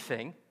ooey gooey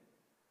thing.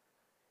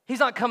 He's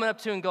not coming up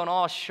to you and going,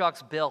 oh,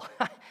 shucks, Bill.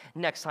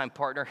 Next time,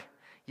 partner,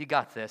 you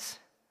got this.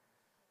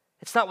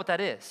 It's not what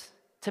that is,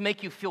 to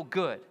make you feel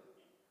good.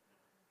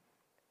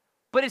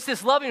 But it's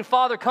this loving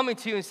Father coming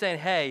to you and saying,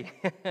 hey,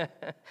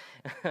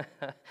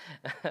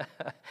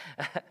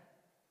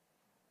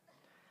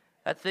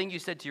 that thing you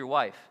said to your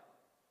wife,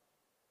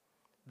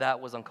 that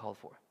was uncalled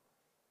for.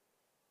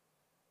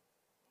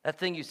 That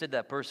thing you said to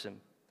that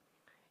person,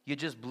 you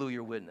just blew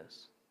your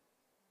witness.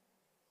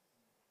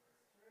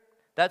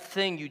 That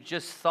thing you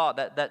just thought,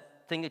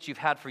 that thing that you've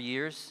had for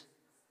years,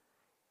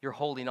 you're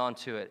holding on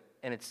to it,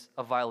 and it's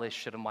a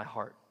violation of my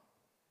heart.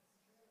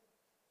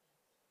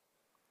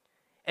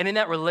 And in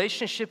that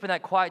relationship, in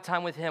that quiet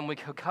time with him, we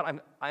go,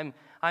 God,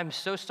 I'm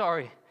so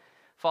sorry.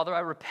 Father,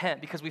 I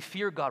repent, because we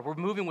fear God. We're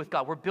moving with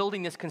God. We're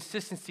building this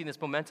consistency and this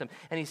momentum.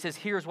 And he says,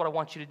 here's what I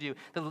want you to do.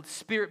 The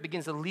Spirit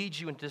begins to lead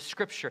you into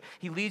Scripture.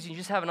 He leads you. You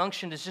just have an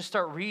unction to just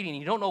start reading.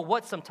 You don't know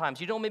what sometimes.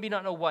 You don't maybe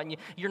not know what. And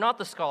you're not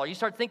the scholar. You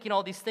start thinking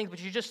all these things,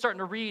 but you're just starting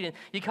to read. And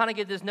you kind of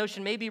get this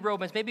notion, maybe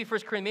Romans, maybe 1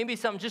 Corinthians, maybe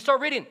something. Just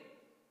start reading.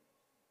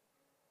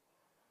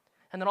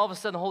 And then all of a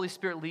sudden, the Holy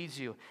Spirit leads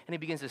you, and he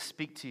begins to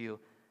speak to you.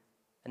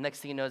 And next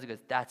thing you know, he goes,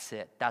 that's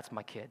it. That's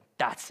my kid.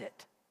 That's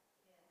it.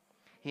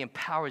 He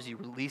empowers you,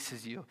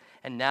 releases you,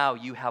 and now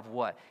you have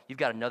what? You've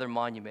got another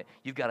monument.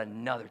 You've got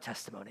another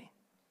testimony.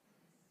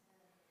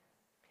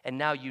 And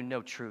now you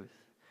know truth.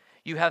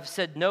 You have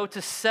said no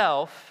to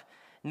self,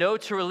 no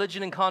to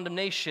religion and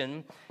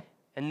condemnation,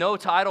 and no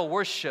to idol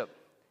worship,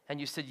 and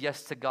you said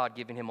yes to God,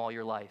 giving him all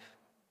your life.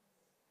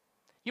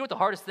 You know what the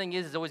hardest thing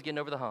is always getting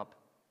over the hump.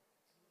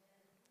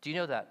 Do you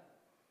know that?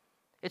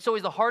 It's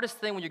always the hardest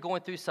thing when you're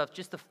going through stuff,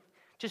 just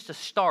to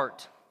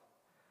start.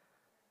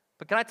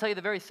 But can I tell you,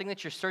 the very thing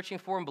that you're searching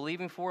for and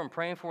believing for and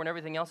praying for and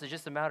everything else is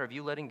just a matter of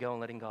you letting go and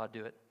letting God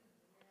do it.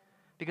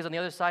 Because on the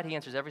other side, he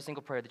answers every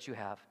single prayer that you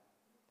have.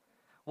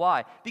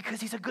 Why?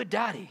 Because he's a good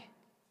daddy.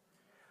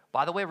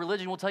 By the way,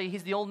 religion will tell you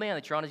he's the old man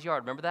that you're on his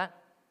yard. Remember that?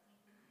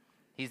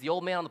 He's the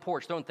old man on the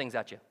porch throwing things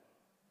at you.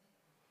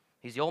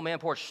 He's the old man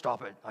porch.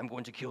 Stop it. I'm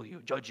going to kill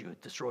you, judge you,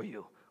 destroy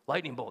you.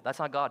 Lightning bolt. That's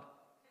not God.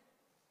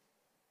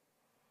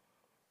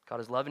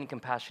 God is loving and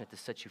compassionate to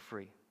set you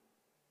free.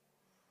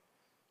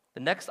 The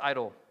next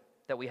idol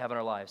that we have in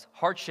our lives,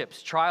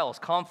 hardships, trials,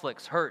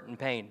 conflicts, hurt, and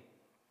pain.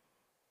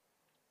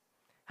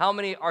 How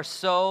many are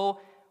so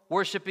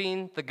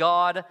worshiping the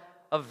God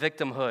of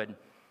victimhood?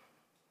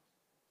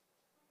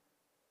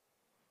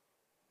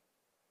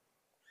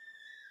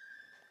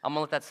 I'm going to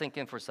let that sink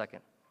in for a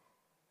second.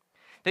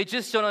 They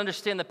just don't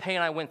understand the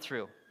pain I went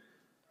through.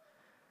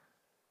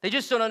 They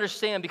just don't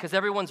understand because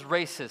everyone's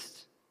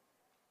racist.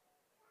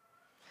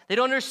 They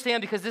don't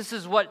understand because this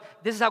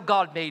is how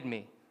God made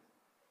me.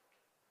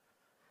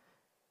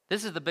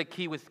 This is the big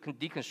key with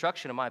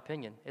deconstruction, in my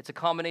opinion. It's a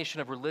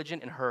combination of religion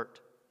and hurt.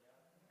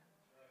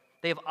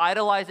 They have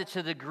idolized it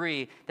to the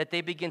degree that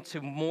they begin to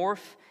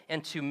morph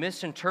and to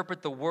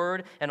misinterpret the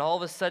word, and all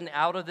of a sudden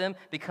out of them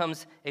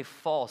becomes a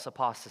false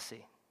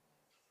apostasy.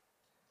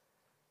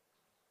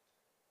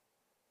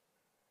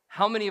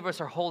 How many of us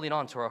are holding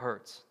on to our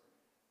hurts?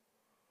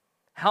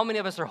 How many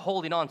of us are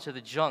holding on to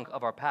the junk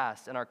of our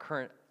past and our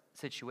current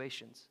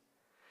situations?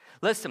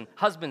 Listen,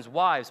 husbands,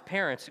 wives,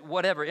 parents,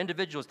 whatever,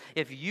 individuals,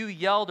 if you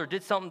yelled or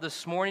did something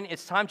this morning,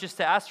 it's time just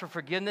to ask for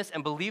forgiveness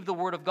and believe the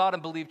word of God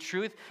and believe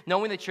truth,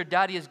 knowing that your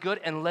daddy is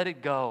good, and let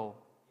it go.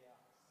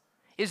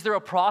 Is there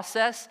a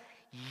process?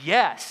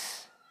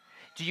 Yes.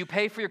 Do you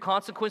pay for your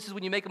consequences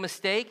when you make a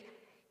mistake?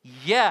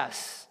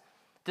 Yes.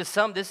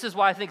 This is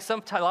why I think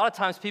a lot of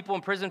times people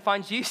in prison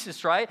find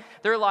Jesus, right?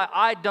 They're like,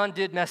 I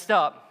did messed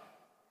up,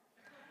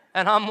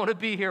 and I'm going to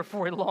be here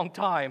for a long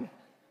time.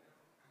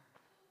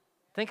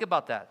 Think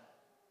about that.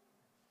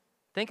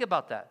 Think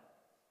about that.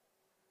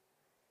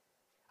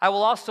 I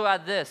will also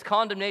add this.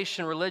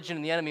 Condemnation, religion,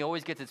 and the enemy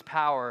always gets its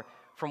power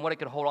from what it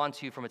can hold on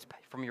to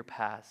from your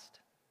past.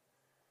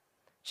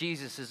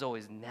 Jesus is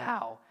always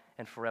now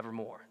and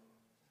forevermore.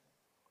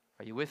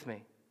 Are you with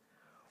me?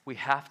 We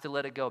have to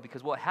let it go,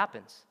 because what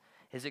happens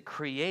is it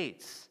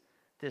creates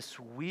this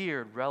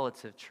weird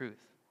relative truth.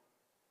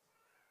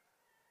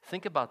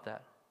 Think about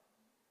that.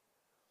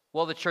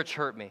 Well, the church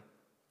hurt me.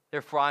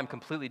 Therefore, I'm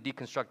completely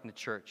deconstructing the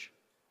church.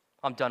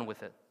 I'm done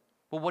with it.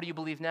 Well, what do you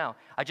believe now?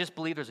 I just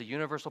believe there's a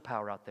universal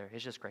power out there.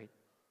 It's just great.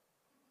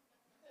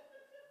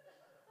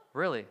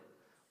 Really?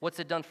 What's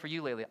it done for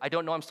you lately? I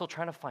don't know. I'm still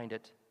trying to find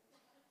it.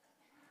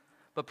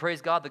 But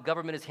praise God, the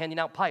government is handing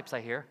out pipes,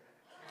 I hear.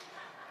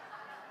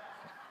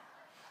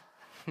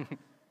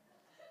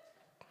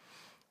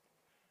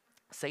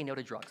 Say no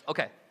to drugs.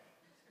 Okay.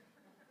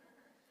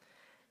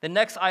 The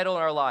next idol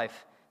in our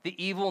life, the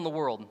evil in the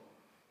world.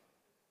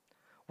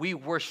 We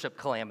worship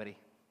calamity.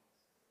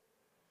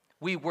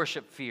 We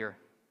worship fear.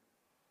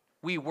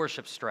 We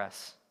worship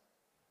stress.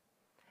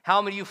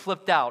 How many of you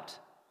flipped out?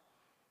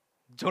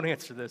 Don't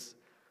answer this.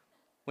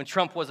 When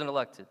Trump wasn't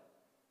elected.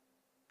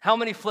 How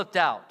many flipped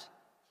out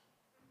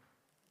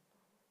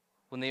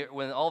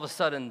when all of a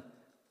sudden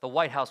the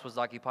White House was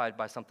occupied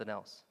by something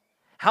else?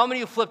 How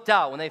many of you flipped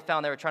out when they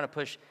found they were trying to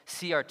push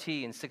CRT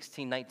and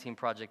 1619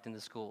 project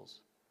into schools?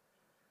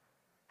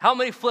 How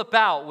many flip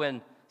out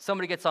when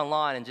somebody gets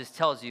online and just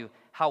tells you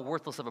how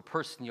worthless of a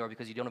person you are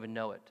because you don't even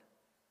know it?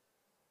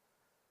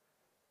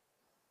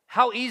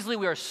 How easily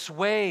we are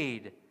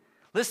swayed.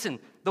 Listen,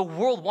 the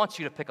world wants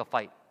you to pick a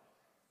fight.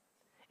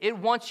 It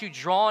wants you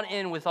drawn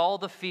in with all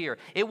the fear.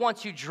 It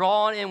wants you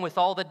drawn in with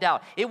all the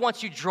doubt. It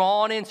wants you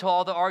drawn into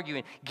all the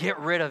arguing. Get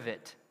rid of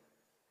it.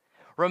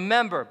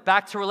 Remember,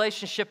 back to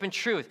relationship and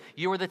truth.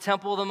 You are the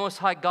temple of the Most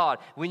High God.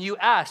 When you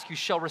ask, you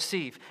shall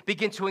receive.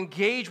 Begin to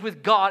engage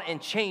with God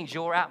and change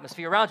your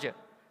atmosphere around you.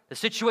 The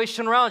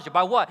situation around you.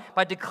 By what?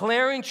 By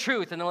declaring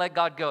truth and then let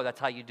God go. That's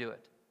how you do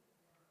it.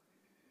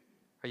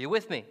 Are you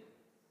with me?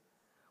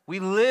 We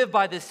live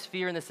by this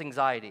fear and this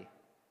anxiety.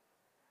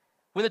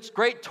 When it's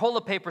great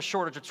toilet paper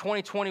shortage of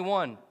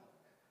 2021,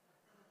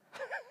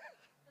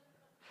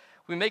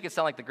 we make it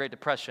sound like the Great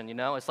Depression, you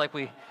know? It's like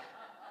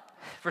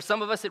for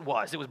some of us it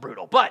was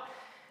brutal, but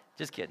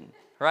just kidding,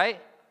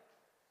 right?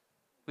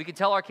 We can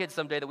tell our kids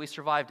someday that we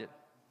survived it.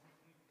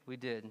 We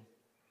did.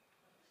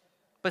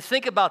 But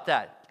think about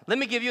that. Let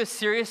me give you a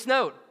serious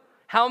note.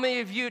 How many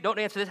of you, don't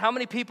answer this, how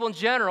many people in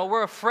general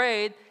were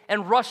afraid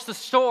and rushed the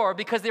store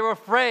because they were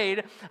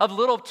afraid of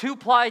little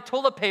 2-ply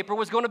toilet paper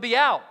was going to be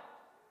out?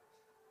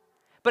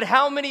 But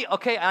how many,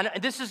 okay, and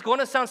this is going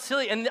to sound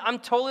silly, and I'm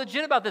totally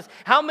legit about this.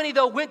 How many,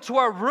 though, went to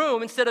our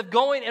room instead of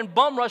going and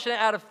bum rushing it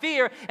out of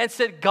fear and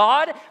said,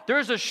 God,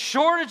 there's a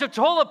shortage of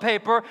toilet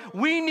paper.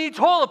 We need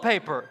toilet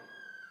paper.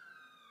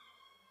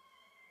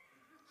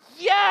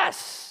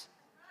 Yes.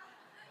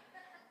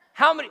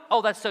 How many,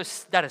 oh,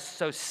 that is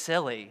so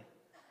silly.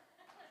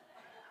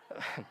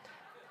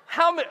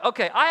 How many,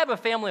 okay, I have a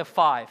family of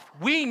 5.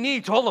 We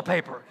need toilet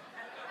paper.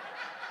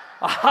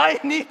 I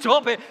need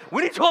toilet paper.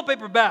 We need toilet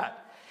paper bad.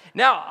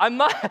 Now,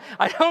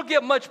 I don't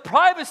get much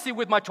privacy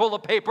with my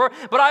toilet paper,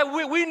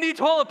 but we need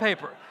toilet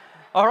paper.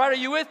 All right, are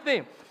you with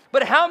me?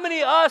 But how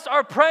many of us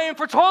are praying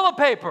for toilet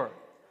paper?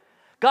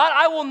 God,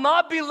 I will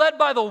not be led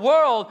by the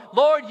world.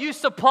 Lord, you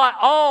supply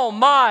all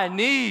my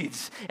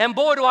needs. And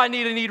boy, do I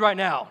need a need right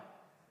now.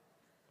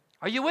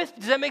 Are you with me?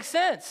 Does that make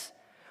sense?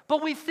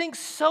 But we think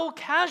so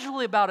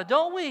casually about it,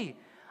 don't we?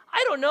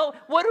 I don't know.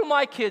 What do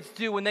my kids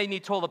do when they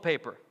need toilet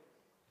paper?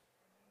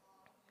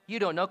 You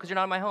don't know because you're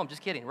not in my home.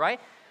 Just kidding,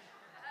 right?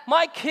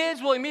 My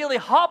kids will immediately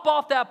hop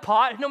off that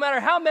pot, no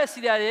matter how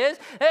messy that is.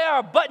 They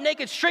are butt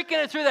naked, streaking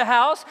it through the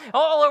house,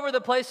 all over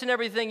the place and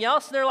everything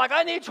else. And they're like,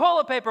 I need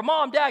toilet paper.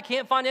 Mom, Dad,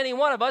 can't find any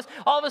one of us.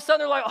 All of a sudden,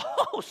 they're like,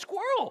 oh,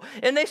 squirrel.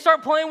 And they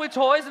start playing with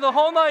toys and the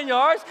whole 9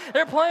 yards.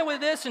 They're playing with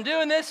this and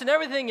doing this and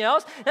everything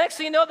else. Next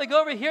thing you know, they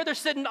go over here. They're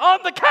sitting on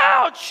the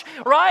couch,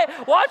 right,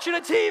 watching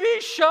a TV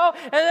show.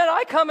 And then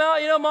I come out,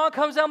 Mom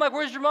comes out. I'm like,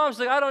 where's your mom?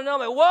 She's like, I don't know. I'm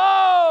like,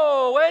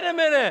 whoa, wait a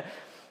minute.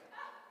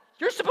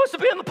 You're supposed to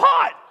be in the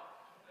pot.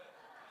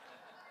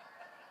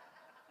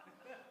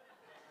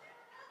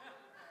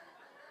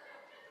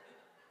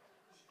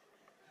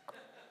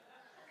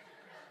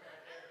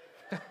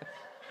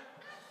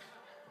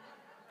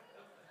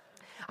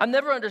 I've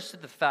never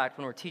understood the fact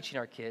when we're teaching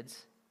our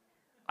kids,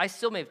 I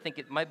still may think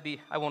it might be,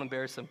 I won't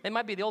embarrass them, it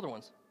might be the older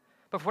ones.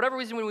 But for whatever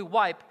reason, when we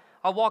wipe,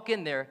 I'll walk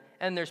in there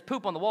and there's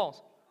poop on the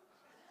walls.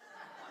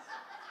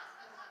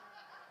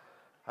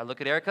 I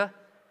look at Erica,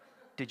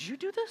 did you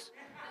do this?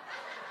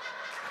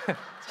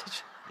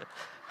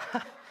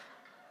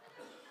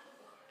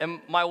 And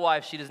my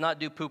wife, she does not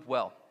do poop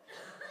well.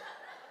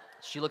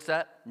 She looks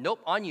at, nope,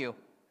 on you.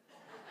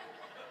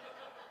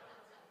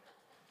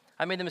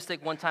 I made the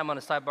mistake one time on a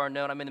sidebar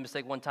note. I made the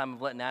mistake one time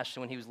of letting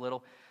Ashton when he was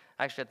little.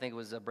 Actually, I think it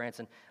was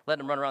Branson.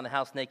 Letting him run around the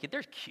house naked.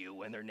 They're cute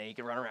when they're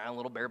naked, run around,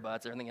 little bare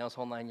butts, everything else,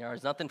 whole 9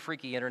 yards. Nothing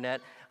freaky internet.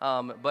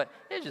 But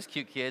they're just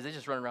cute kids. They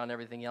just run around and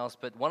everything else.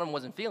 But one of them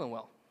wasn't feeling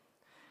well.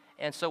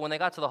 And so when they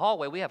got to the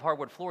hallway, we have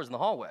hardwood floors in the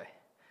hallway.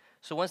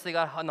 So once they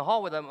got in the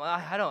hallway,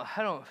 I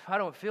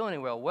don't feel any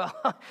well. Well,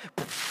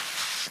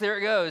 there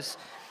it goes.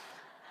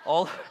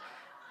 All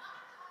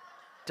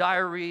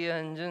diarrhea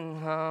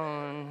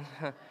and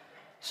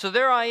so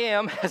there I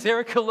am as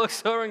Erica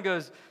looks over and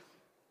goes,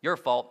 your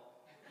fault.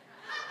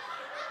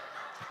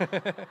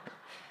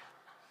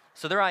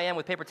 So there I am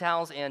with paper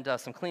towels and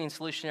some cleaning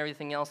solution and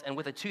everything else, and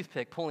with a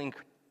toothpick pulling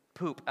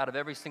poop out of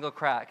every single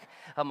crack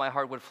of my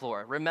hardwood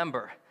floor.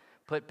 Remember,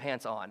 put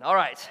pants on. All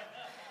right.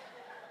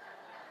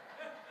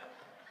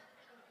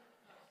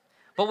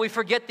 But we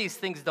forget these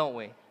things, don't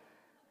we?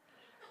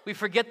 We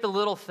forget the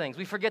little things.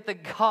 We forget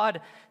that God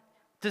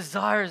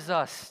desires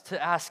us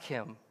to ask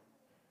him,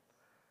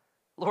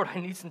 Lord,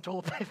 I need some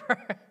toilet paper.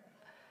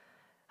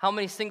 How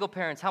many single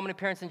parents, how many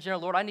parents in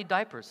general, Lord, I need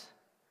diapers.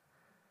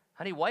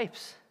 I need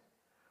wipes.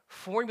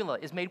 Formula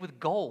is made with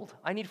gold.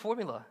 I need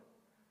formula.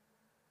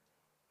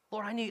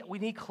 Lord, we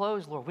need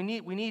clothes, Lord. We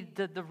need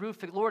the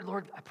roof.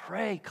 Lord, I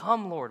pray,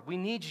 come, Lord. We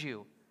need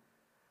you.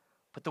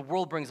 But the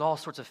world brings all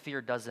sorts of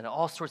fear, doesn't it?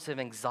 All sorts of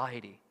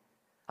anxiety.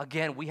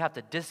 Again, we have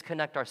to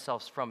disconnect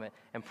ourselves from it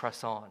and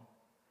press on.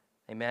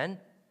 Amen?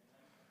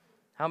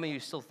 How many of you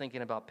are still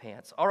thinking about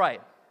pants? All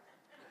right.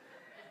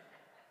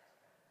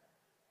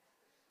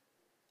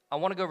 I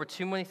want to go over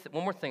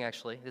one more thing,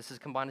 actually. This is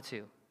combined of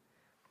two.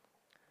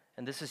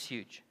 And this is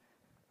huge.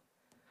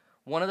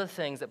 One of the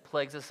things that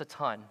plagues us a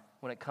ton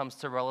when it comes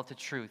to relative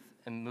truth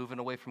and moving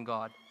away from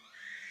God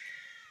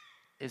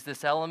is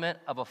this element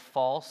of a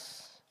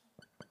false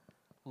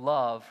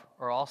love,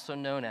 or also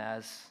known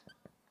as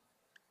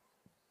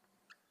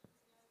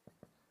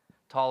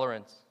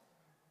tolerance.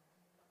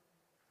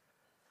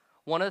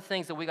 One of the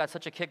things that we got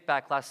such a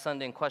kickback last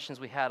Sunday and questions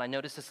we had, I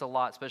noticed this a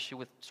lot, especially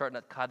with starting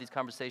to have these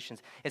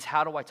conversations, is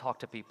how do I talk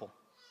to people?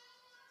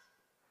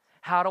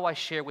 How do I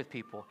share with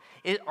people?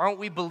 Aren't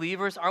we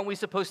believers? Aren't we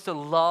supposed to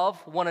love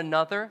one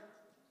another?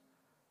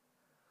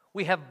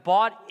 We have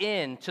bought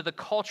into the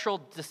cultural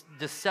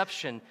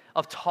deception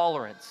of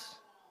tolerance.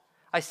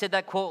 I said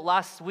that quote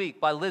last week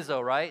by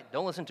Lizzo, right?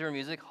 Don't listen to her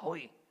music.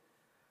 Holy.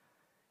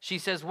 She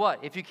says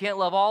what? If you can't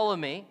love all of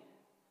me,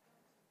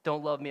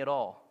 don't love me at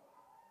all.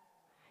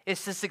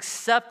 It's this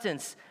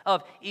acceptance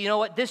of, you know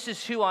what, this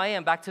is who I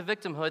am, back to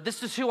victimhood.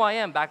 This is who I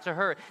am, back to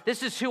her.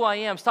 This is who I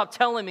am. Stop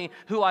telling me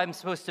who I'm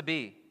supposed to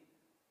be.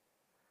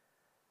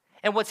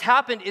 And what's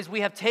happened is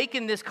we have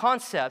taken this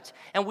concept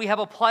and we have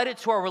applied it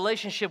to our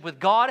relationship with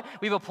God.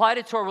 We've applied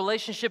it to our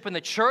relationship in the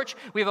church.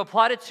 We've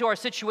applied it to our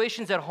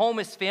situations at home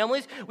as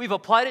families. We've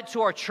applied it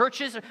to our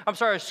churches,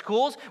 our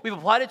schools. We've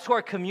applied it to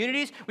our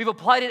communities. We've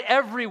applied it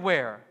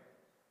everywhere.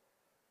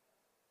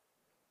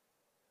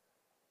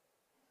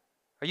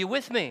 Are you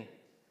with me?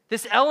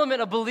 This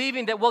element of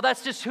believing that, well,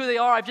 that's just who they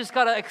are. I've just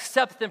got to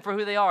accept them for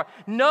who they are.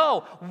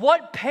 No,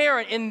 what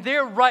parent in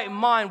their right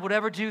mind would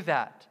ever do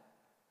that?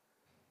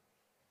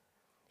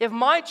 If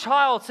my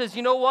child says,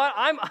 you know what,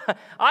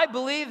 I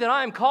believe that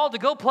I am called to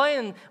go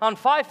play on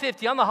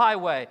 550 on the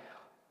highway.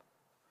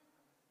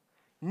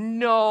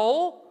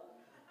 No.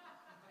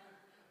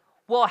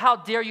 Well, how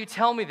dare you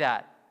tell me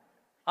that?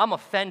 I'm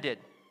offended.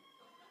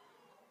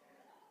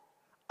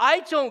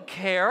 I don't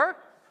care.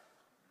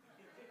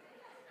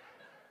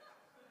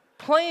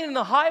 Playing in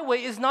the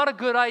highway is not a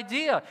good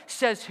idea.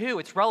 Says who?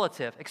 It's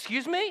relative.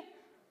 Excuse me?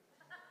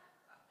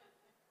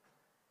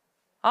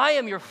 I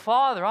am your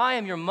father, I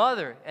am your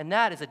mother, and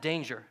that is a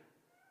danger.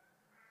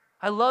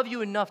 I love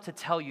you enough to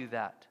tell you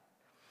that.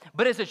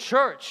 But as a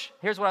church,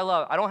 here's what I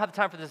love. I don't have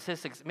time for the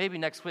statistics, maybe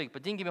next week,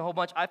 but Dean gave me a whole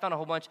bunch. I found a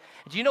whole bunch.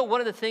 Do you know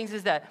one of the things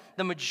is that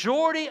the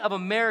majority of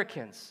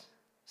Americans,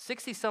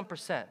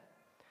 60-some%,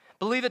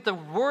 believe that the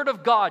Word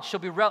of God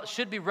should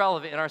be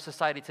relevant in our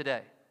society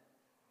today.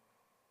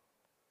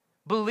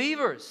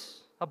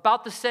 Believers,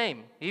 about the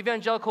same,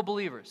 evangelical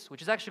believers,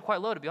 which is actually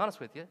quite low, to be honest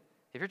with you.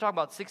 If you're talking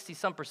about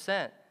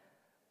 60-some%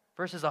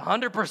 versus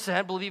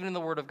 100% believing in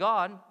the Word of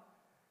God.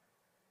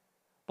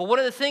 But one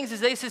of the things is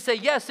they say,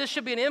 yes, this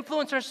should be an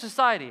influence in our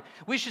society.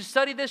 We should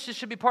study this. This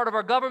should be part of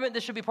our government.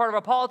 This should be part of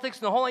our politics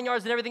and the whole 9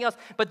 yards and everything else.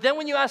 But then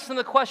when you ask them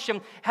the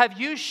question, have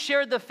you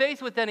shared the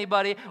faith with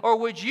anybody, or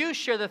would you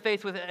share the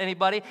faith with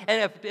anybody?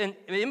 And if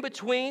in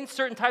between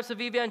certain types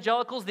of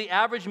evangelicals, the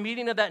average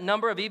median of that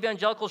number of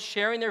evangelicals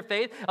sharing their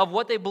faith of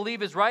what they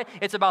believe is right,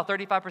 it's about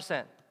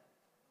 35%.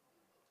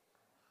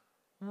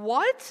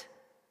 What?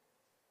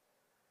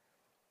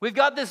 We've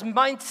got this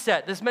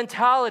mindset, this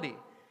mentality.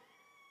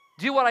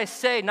 Do what I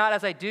say, not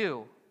as I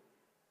do.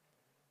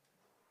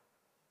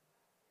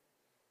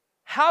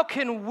 How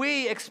can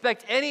we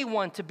expect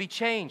anyone to be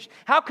changed?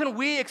 How can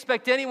we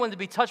expect anyone to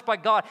be touched by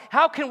God?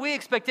 How can we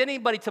expect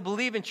anybody to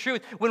believe in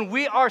truth when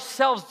we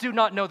ourselves do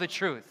not know the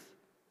truth?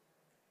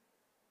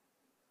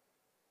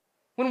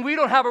 When we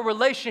don't have a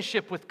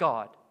relationship with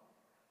God?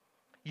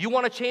 You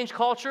want to change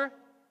culture?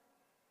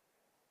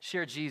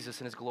 Share Jesus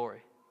and His glory.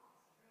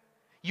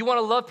 You want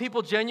to love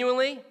people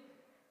genuinely?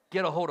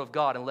 Get a hold of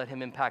God and let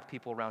Him impact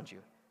people around you.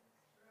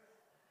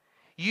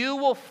 You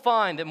will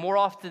find that more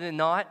often than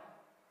not,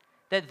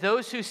 that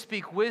those who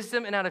speak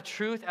wisdom and out of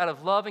truth, out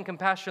of love and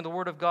compassion of the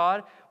Word of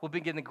God, will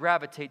begin to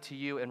gravitate to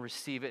you and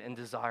receive it and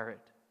desire it.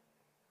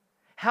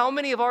 How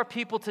many of our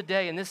people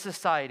today in this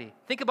society,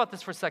 think about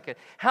this for a second,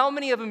 how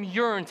many of them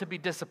yearn to be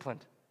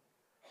disciplined?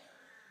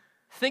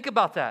 Think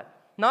about that.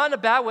 Not in a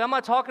bad way. I'm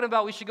not talking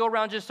about we should go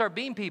around and just start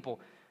beating people.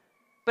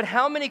 But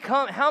how many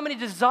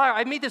desire,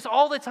 I meet this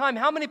all the time,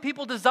 how many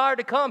people desire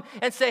to come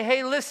and say,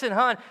 hey, listen,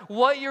 hon,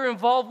 what you're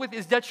involved with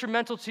is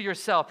detrimental to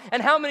yourself.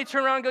 And how many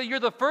turn around and go, you're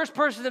the first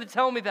person to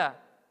tell me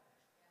that.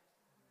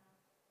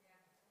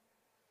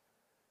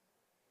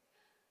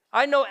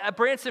 I know at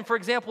Branson, for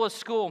example, at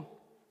school,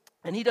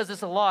 and he does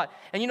this a lot.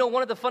 And you know,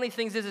 one of the funny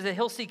things is that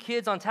he'll see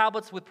kids on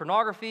tablets with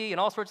pornography and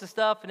all sorts of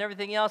stuff and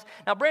everything else.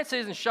 Now, Branson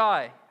isn't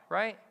shy,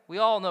 right? We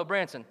all know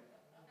Branson.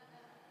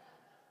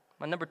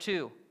 My number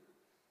 2.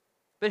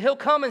 But he'll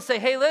come and say,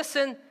 hey,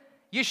 listen,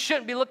 you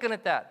shouldn't be looking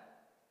at that.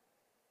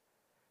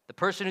 The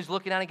person who's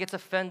looking at it gets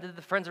offended.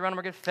 The friends around him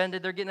are getting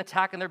offended. They're getting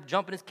attacked, and they're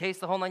jumping his case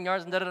the whole 9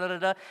 yards and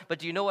da-da-da-da-da. But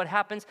do you know what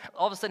happens?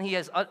 All of a sudden, he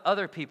has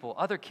other people,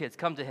 other kids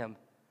come to him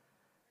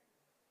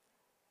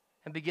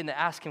and begin to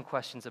ask him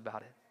questions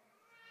about it.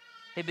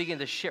 They begin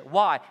to share.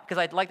 Why? Because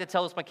I'd like to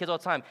tell this to my kids all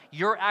the time.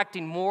 You're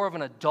acting more of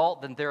an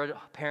adult than their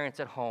parents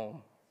at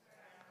home.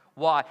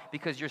 Why?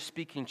 Because you're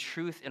speaking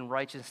truth and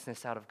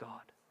righteousness out of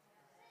God.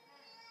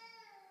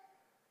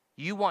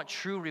 You want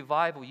true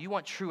revival, you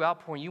want true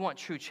outpouring, you want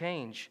true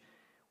change.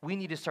 We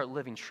need to start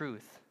living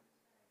truth.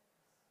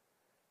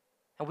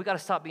 And we got to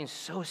stop being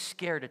so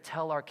scared to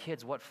tell our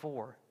kids what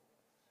for.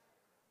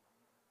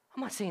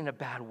 I'm not saying in a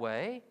bad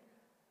way.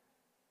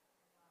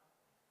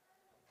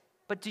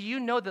 But do you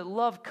know that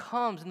love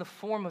comes in the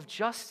form of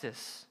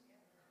justice?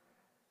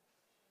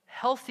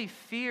 Healthy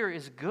fear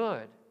is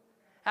good.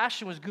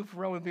 Ashton was goofing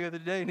around with me the other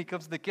day, and he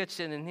comes to the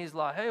kitchen, and he's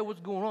like, hey, what's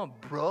going on,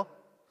 bro?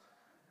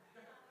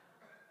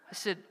 I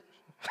said,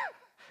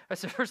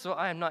 first of all,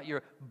 I am not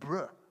your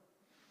bruh,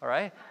 all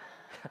right?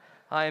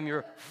 I am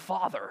your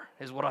father,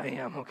 is what I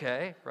am,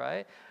 okay,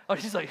 right? Oh,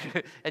 she's like,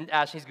 and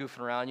Ashton's goofing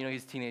around,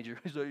 he's a teenager.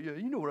 He's like, yeah,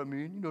 you know what I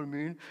mean,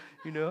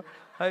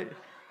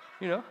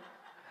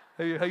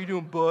 hey, how you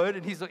doing, bud?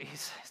 And he's like,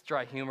 he's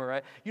dry humor,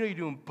 right? You know you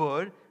doing,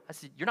 bud? I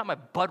said, you're not my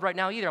bud right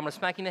now either. I'm going to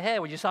smack you in the head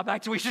when you stop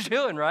back to what you're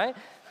doing, right?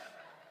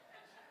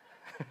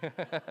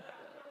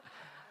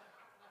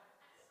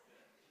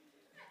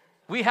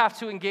 We have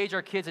to engage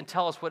our kids and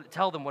tell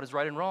them what is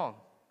right and wrong.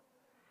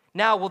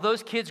 Now, will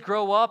those kids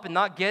grow up and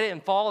not get it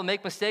and fall and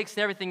make mistakes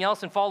and everything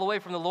else and fall away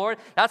from the Lord?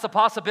 That's a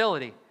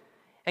possibility.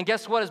 And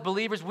guess what? As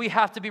believers, we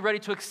have to be ready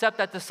to accept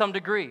that to some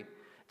degree,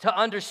 to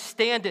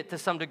understand it to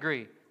some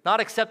degree. Not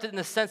accept it in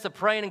the sense of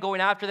praying and going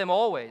after them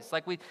always,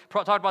 like we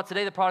talked about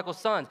today, the prodigal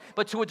sons,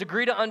 but to a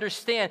degree to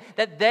understand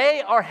that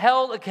they are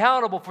held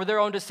accountable for their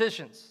own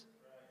decisions.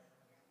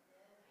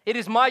 It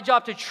is my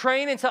job to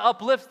train and to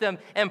uplift them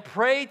and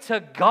pray to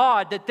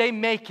God that they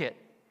make it.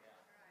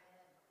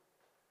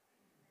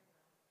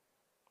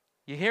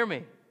 You hear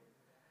me?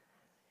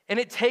 And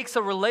it takes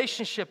a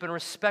relationship and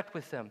respect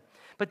with them.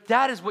 But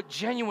that is what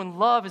genuine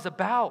love is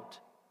about.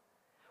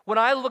 When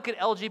I look at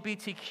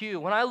LGBTQ,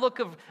 when I look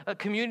at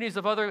communities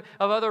of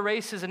other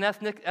races and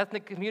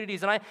ethnic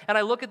communities, and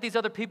I look at these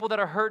other people that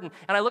are hurting,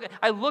 and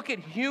I look at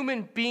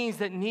human beings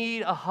that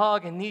need a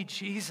hug and need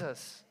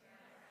Jesus.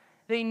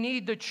 They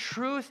need the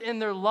truth in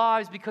their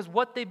lives because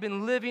what they've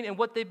been living and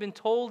what they've been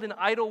told in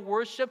idol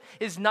worship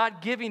is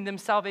not giving them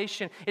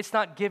salvation. It's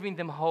not giving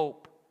them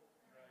hope.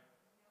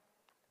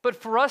 But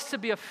for us to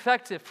be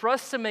effective, for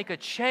us to make a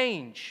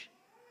change,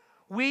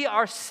 we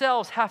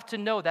ourselves have to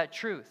know that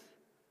truth.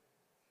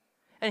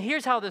 And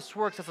here's how this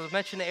works, as I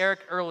mentioned to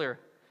Eric earlier,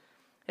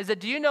 is that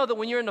do you know that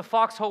when you're in the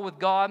foxhole with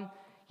God,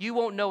 you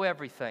won't know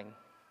everything.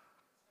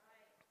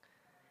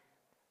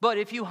 But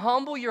if you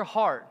humble your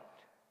heart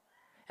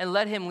and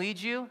let Him lead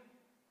you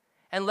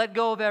and let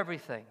go of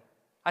everything.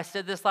 I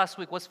said this last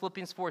week. What's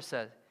Philippians 4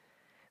 said?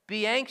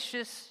 Be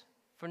anxious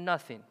for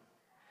nothing,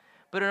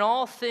 but in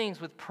all things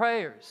with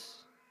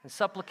prayers and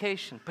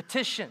supplication,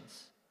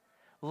 petitions,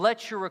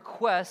 let your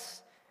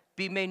requests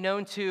be made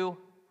known to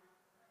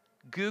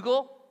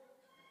Google,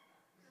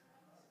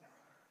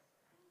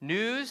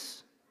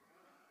 news,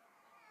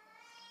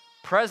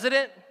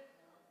 president,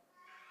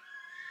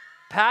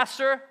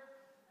 pastor.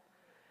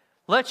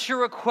 Let your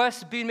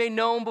requests be made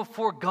known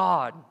before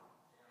God.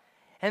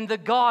 And the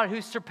God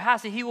who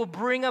surpasses, He will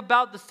bring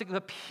about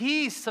the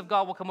peace of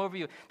God will come over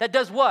you. That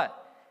does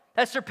what?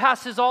 That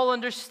surpasses all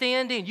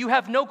understanding. You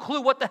have no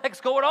clue what the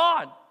heck's going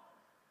on.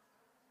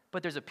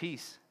 But there's a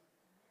peace.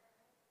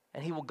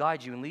 And He will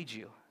guide you and lead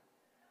you.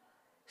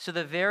 So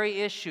the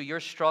very issue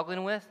you're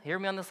struggling with, hear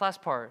me on this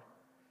last part.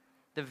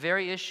 The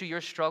very issue you're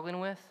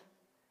struggling with,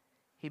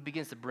 He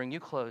begins to bring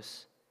you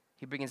close.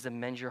 He begins to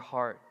mend your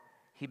heart.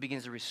 He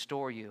begins to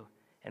restore you.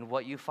 And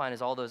what you find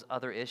is all those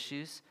other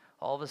issues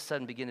all of a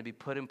sudden begin to be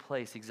put in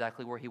place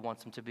exactly where He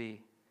wants them to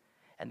be.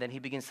 And then He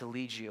begins to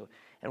lead you.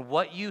 And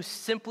what you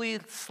simply,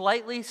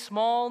 slightly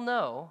small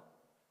know,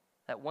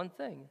 that one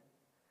thing,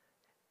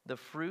 the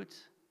fruit,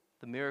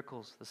 the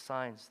miracles, the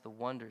signs, the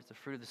wonders, the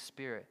fruit of the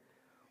Spirit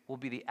will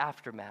be the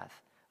aftermath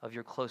of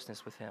your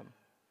closeness with Him.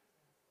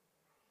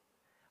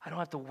 I don't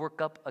have to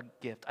work up a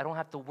gift. I don't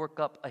have to work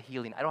up a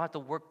healing. I don't have to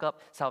work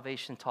up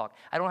salvation talk.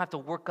 I don't have to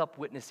work up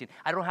witnessing.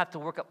 I don't have to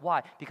work up,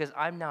 why? Because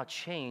I'm now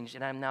changed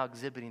and I'm now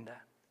exhibiting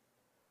that.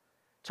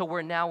 To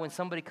where now when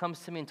somebody comes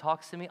to me and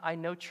talks to me, I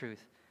know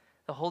truth.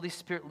 The Holy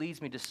Spirit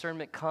leads me,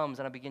 discernment comes,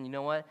 and I begin, you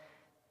know what?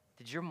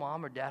 Did your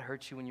mom or dad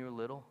hurt you when you were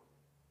little?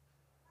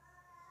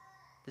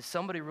 Did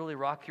somebody really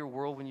rock your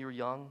world when you were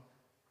young?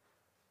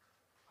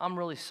 I'm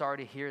really sorry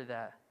to hear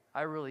that.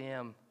 I really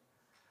am.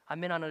 I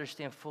may not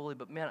understand fully,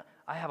 but man,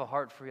 I have a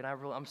heart for you,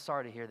 and I'm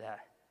sorry to hear that.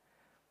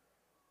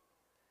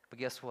 But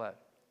guess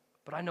what?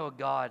 But I know a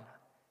God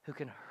who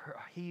can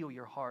heal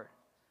your heart.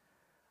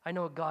 I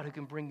know a God who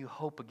can bring you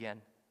hope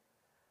again.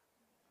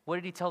 What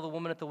did He tell the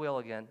woman at the well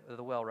again?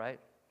 The well, right?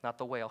 Not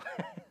the whale.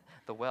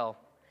 The well.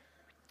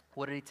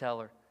 What did He tell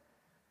her?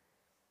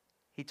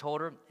 He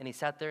told her, and He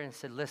sat there and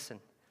said, listen.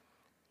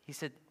 He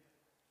said,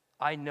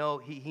 I know.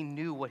 He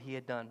knew what He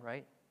had done,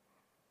 right?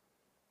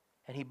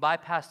 And He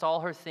bypassed all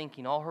her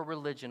thinking, all her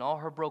religion, all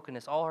her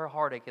brokenness, all her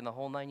heartache in the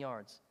whole 9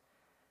 yards.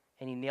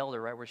 And He nailed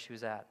her right where she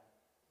was at.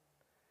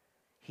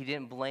 He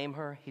didn't blame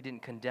her. He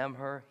didn't condemn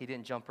her. He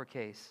didn't jump her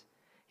case.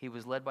 He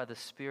was led by the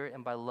Spirit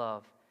and by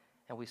love.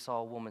 And we saw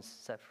a woman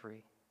set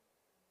free.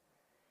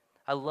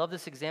 I love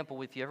this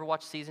example. If you ever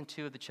watch season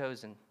 2 of The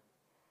Chosen,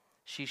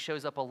 she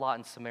shows up a lot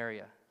in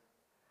Samaria.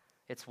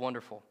 It's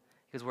wonderful.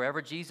 Because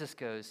wherever Jesus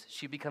goes,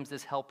 she becomes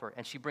this helper.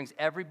 And she brings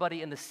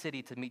everybody in the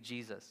city to meet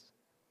Jesus.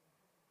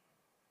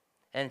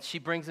 And she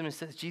brings them and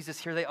says, Jesus,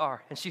 here they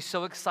are. And she's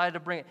so excited to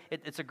bring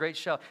it. It's a great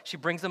show. She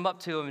brings them up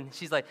to him, and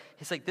he's like,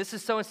 this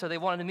is so-and-so. They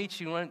wanted to meet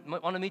you. Want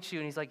to meet you.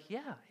 And he's like,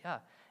 yeah,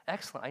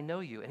 excellent. I know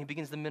you. And he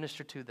begins to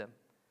minister to them.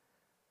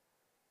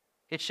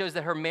 It shows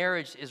that her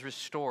marriage is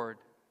restored,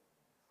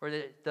 or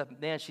that the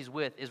man she's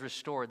with is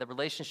restored. The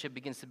relationship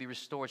begins to be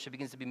restored. She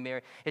begins to be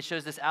married. It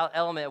shows this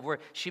element where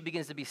she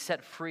begins to be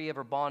set free of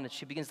her bondage.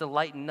 She begins to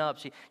lighten up.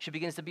 She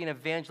begins to be an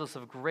evangelist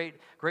of great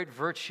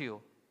virtue.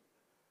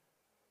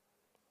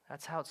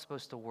 That's how it's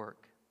supposed to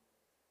work.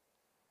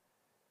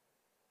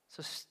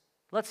 So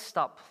let's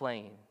stop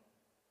playing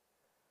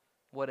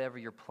whatever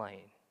you're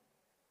playing.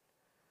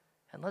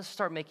 And let's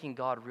start making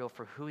God real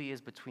for who he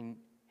is between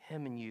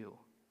him and you.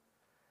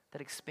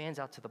 That expands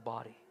out to the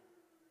body.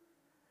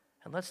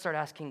 And let's start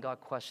asking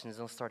God questions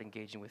and let's start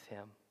engaging with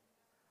him.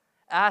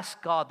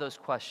 Ask God those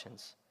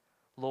questions.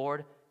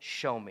 Lord,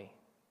 show me.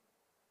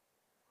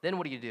 Then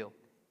what do?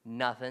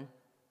 Nothing.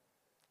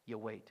 You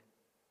wait.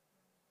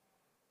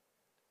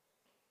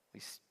 We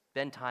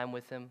spend time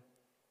with him.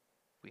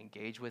 We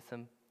engage with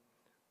him.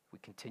 We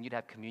continue to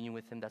have communion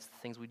with him. That's the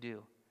things we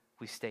do.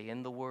 We stay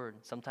in the word.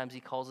 Sometimes he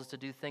calls us to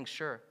do things,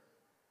 sure.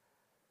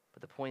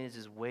 But the point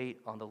is wait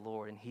on the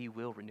Lord and he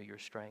will renew your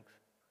strength.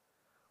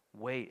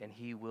 Wait and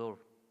he will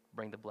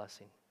bring the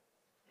blessing.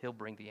 He'll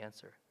bring the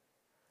answer.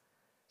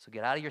 So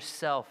get out of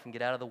yourself and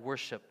get out of the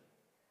worship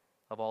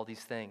of all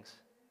these things.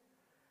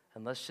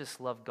 And let's just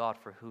love God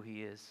for who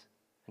he is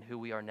and who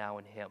we are now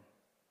in him.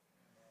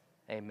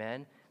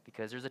 Amen?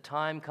 Because there's a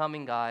time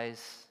coming,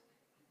 guys.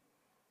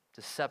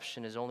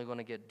 Deception is only going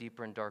to get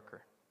deeper and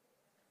darker.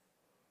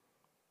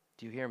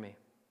 Do you hear me?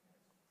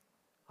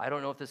 I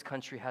don't know if this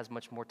country has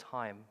much more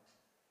time.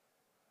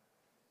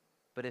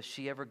 But if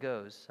she ever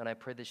goes, and I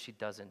pray that she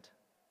doesn't,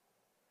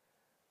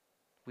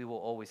 we will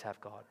always have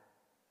God.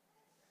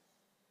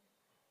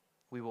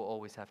 We will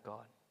always have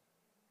God.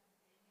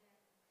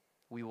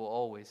 We will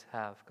always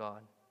have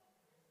God.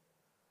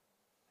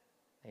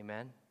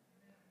 Amen?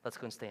 Let's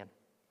go and stand.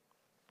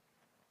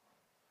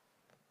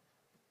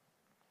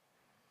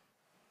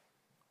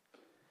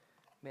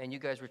 Man, you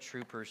guys were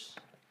troopers.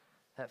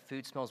 That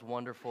food smells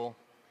wonderful.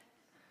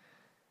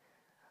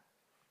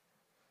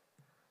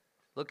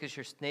 Look at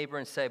your neighbor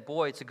and say,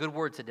 boy, it's a good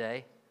word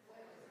today.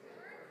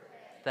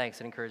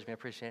 Thanks, it encouraged me. I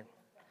appreciate it.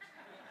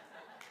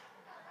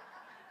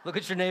 Look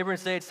at your neighbor and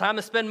say, it's time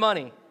to spend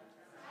money.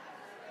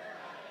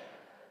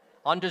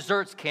 On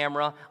desserts,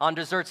 camera. On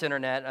desserts,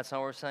 internet. That's not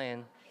what we're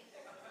saying.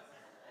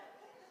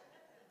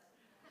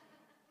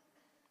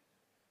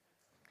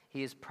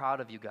 He is proud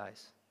of you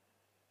guys.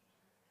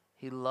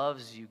 He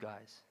loves you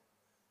guys.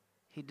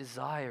 He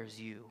desires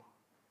you.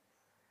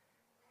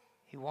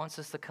 He wants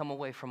us to come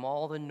away from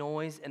all the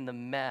noise and the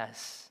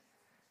mess,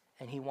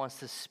 and he wants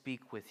to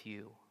speak with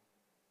you.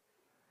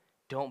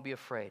 Don't be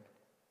afraid.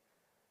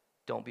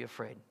 Don't be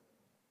afraid.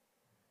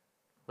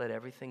 Let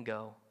everything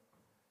go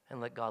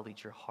and let God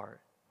lead your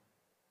heart.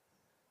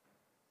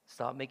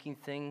 Stop making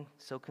things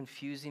so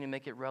confusing and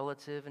make it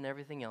relative and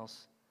everything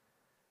else.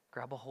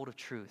 Grab a hold of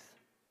truth.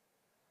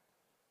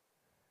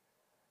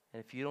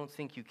 And if you don't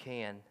think you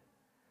can,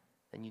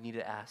 then you need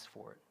to ask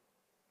for it.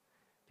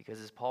 Because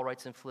as Paul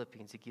writes in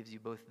Philippians, it gives you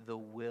both the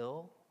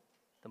will,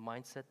 the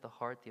mindset, the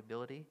heart, the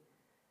ability,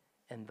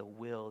 and the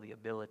will, the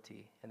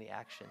ability, and the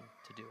action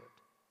to do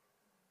it.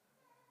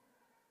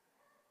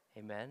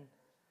 Amen?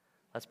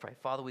 Let's pray.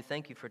 Father, we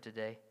thank you for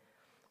today.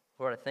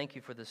 Lord, I thank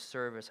you for this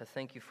service. I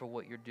thank you for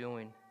what you're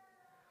doing.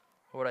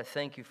 Lord, I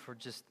thank you for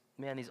just,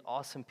 man, these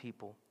awesome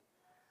people.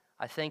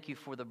 I thank you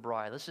for the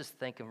bride. Let's just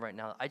thank him right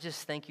now. I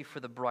just thank you for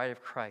the bride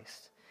of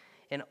Christ.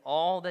 And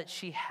all that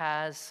she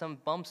has, some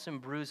bumps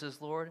and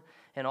bruises, Lord,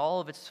 and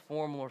all of its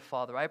form, Lord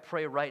Father. I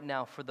pray right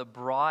now for the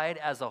bride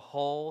as a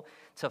whole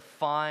to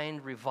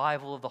find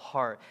revival of the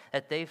heart,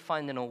 that they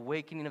find an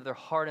awakening of their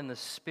heart and the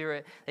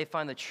spirit. They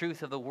find the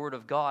truth of the word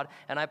of God.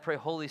 And I pray,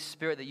 Holy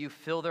Spirit, that you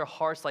fill their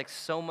hearts like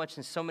so much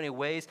in so many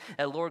ways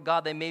that, Lord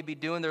God, they may be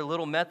doing their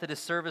little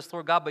Methodist service,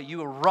 Lord God, but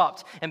you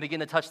erupt and begin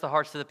to touch the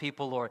hearts of the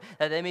people, Lord.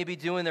 That they may be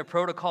doing their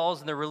protocols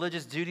and their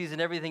religious duties and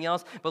everything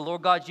else, but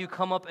Lord God, you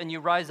come up and you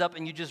rise up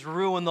and you just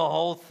ruin the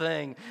whole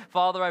thing.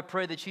 Father, I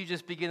pray that you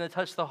just begin to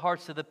touch the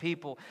hearts of the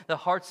people, the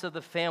hearts of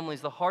the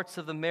families, the hearts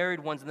of the married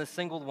ones and the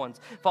single ones.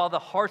 Father, the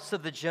hearts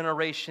of the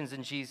generations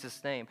in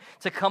Jesus' name,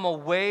 to come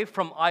away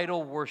from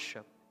idol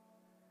worship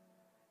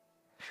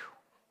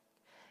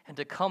and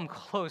to come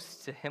close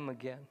to him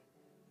again.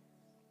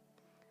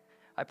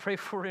 I pray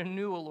for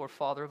renewal, Lord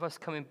Father, of us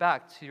coming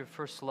back to your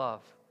first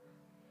love,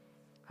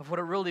 of what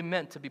it really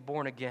meant to be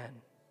born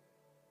again.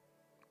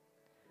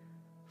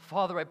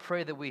 Father, I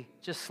pray that we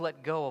just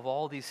let go of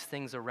all these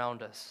things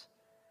around us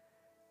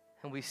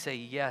and we say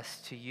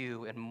yes to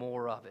you and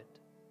more of it.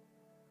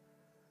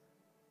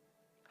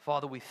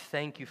 Father, we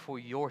thank you for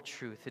your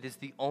truth. It is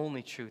the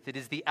only truth. It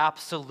is the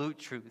absolute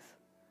truth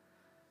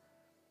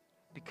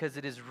because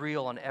it is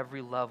real on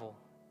every level.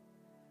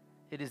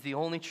 It is the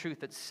only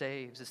truth that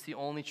saves. It's the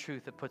only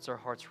truth that puts our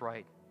hearts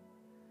right.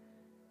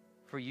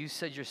 For you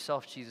said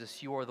yourself,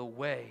 Jesus, you are the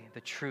way,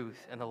 the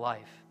truth, and the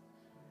life.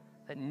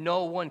 That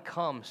no one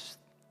comes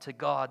to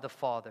God the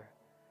Father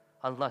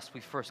unless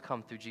we first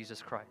come through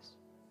Jesus Christ.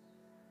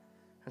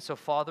 And so,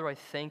 Father, I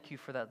thank you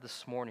for that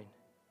this morning.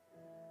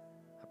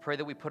 I pray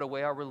that we put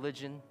away our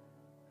religion,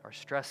 our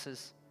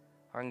stresses,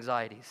 our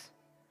anxieties,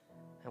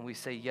 and we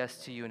say yes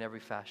to you in every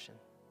fashion.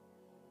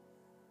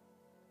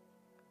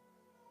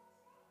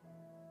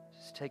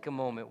 Just take a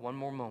moment, one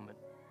more moment.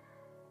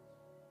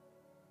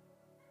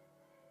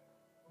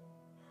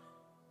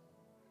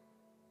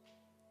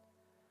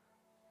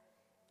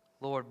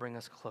 Lord, bring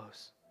us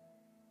close.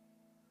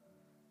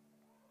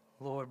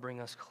 Lord, bring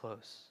us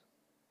close.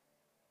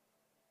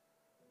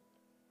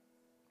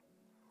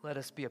 Let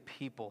us be a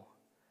people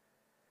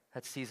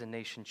that sees a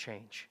nation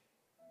change.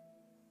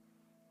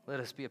 Let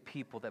us be a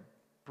people that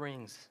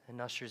brings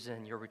and ushers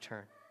in your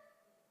return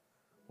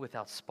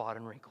without spot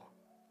and wrinkle.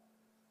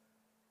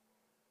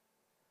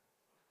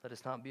 Let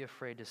us not be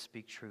afraid to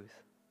speak truth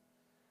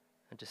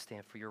and to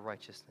stand for your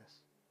righteousness.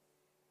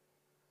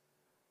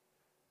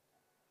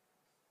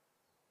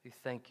 We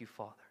thank you,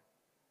 Father.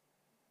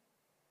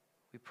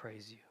 We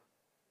praise you.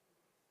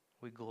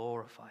 We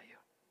glorify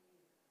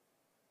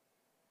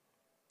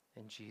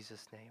you. In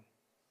Jesus' name.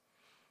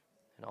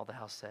 And all the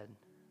house said,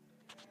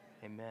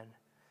 amen.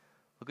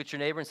 Look at your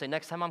neighbor and say,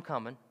 next time I'm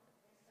coming,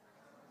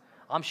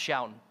 I'm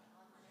shouting.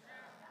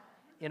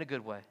 In a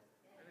good way.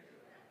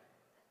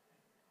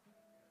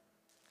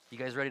 You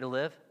guys ready to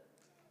live?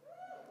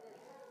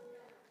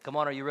 Come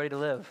on, are you ready to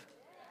live?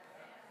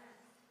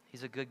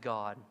 He's a good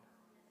God.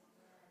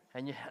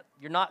 And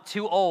you're not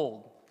too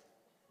old.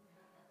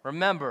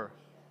 Remember,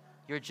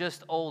 you're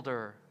just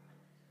older.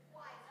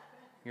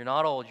 You're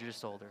not old, you're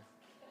just older.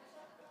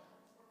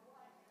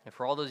 And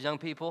for all those young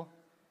people,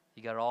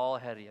 you got it all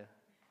ahead of you.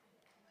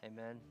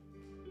 Amen.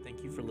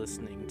 Thank you for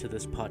listening to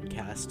this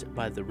podcast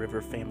by the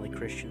River Family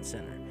Christian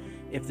Center.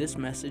 If this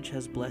message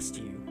has blessed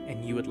you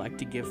and you would like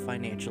to give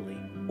financially,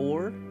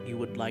 or you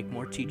would like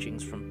more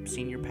teachings from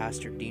Senior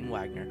Pastor Dean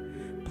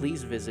Wagner,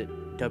 please visit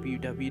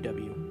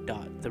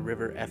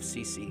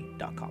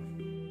www.theriverfcc.com.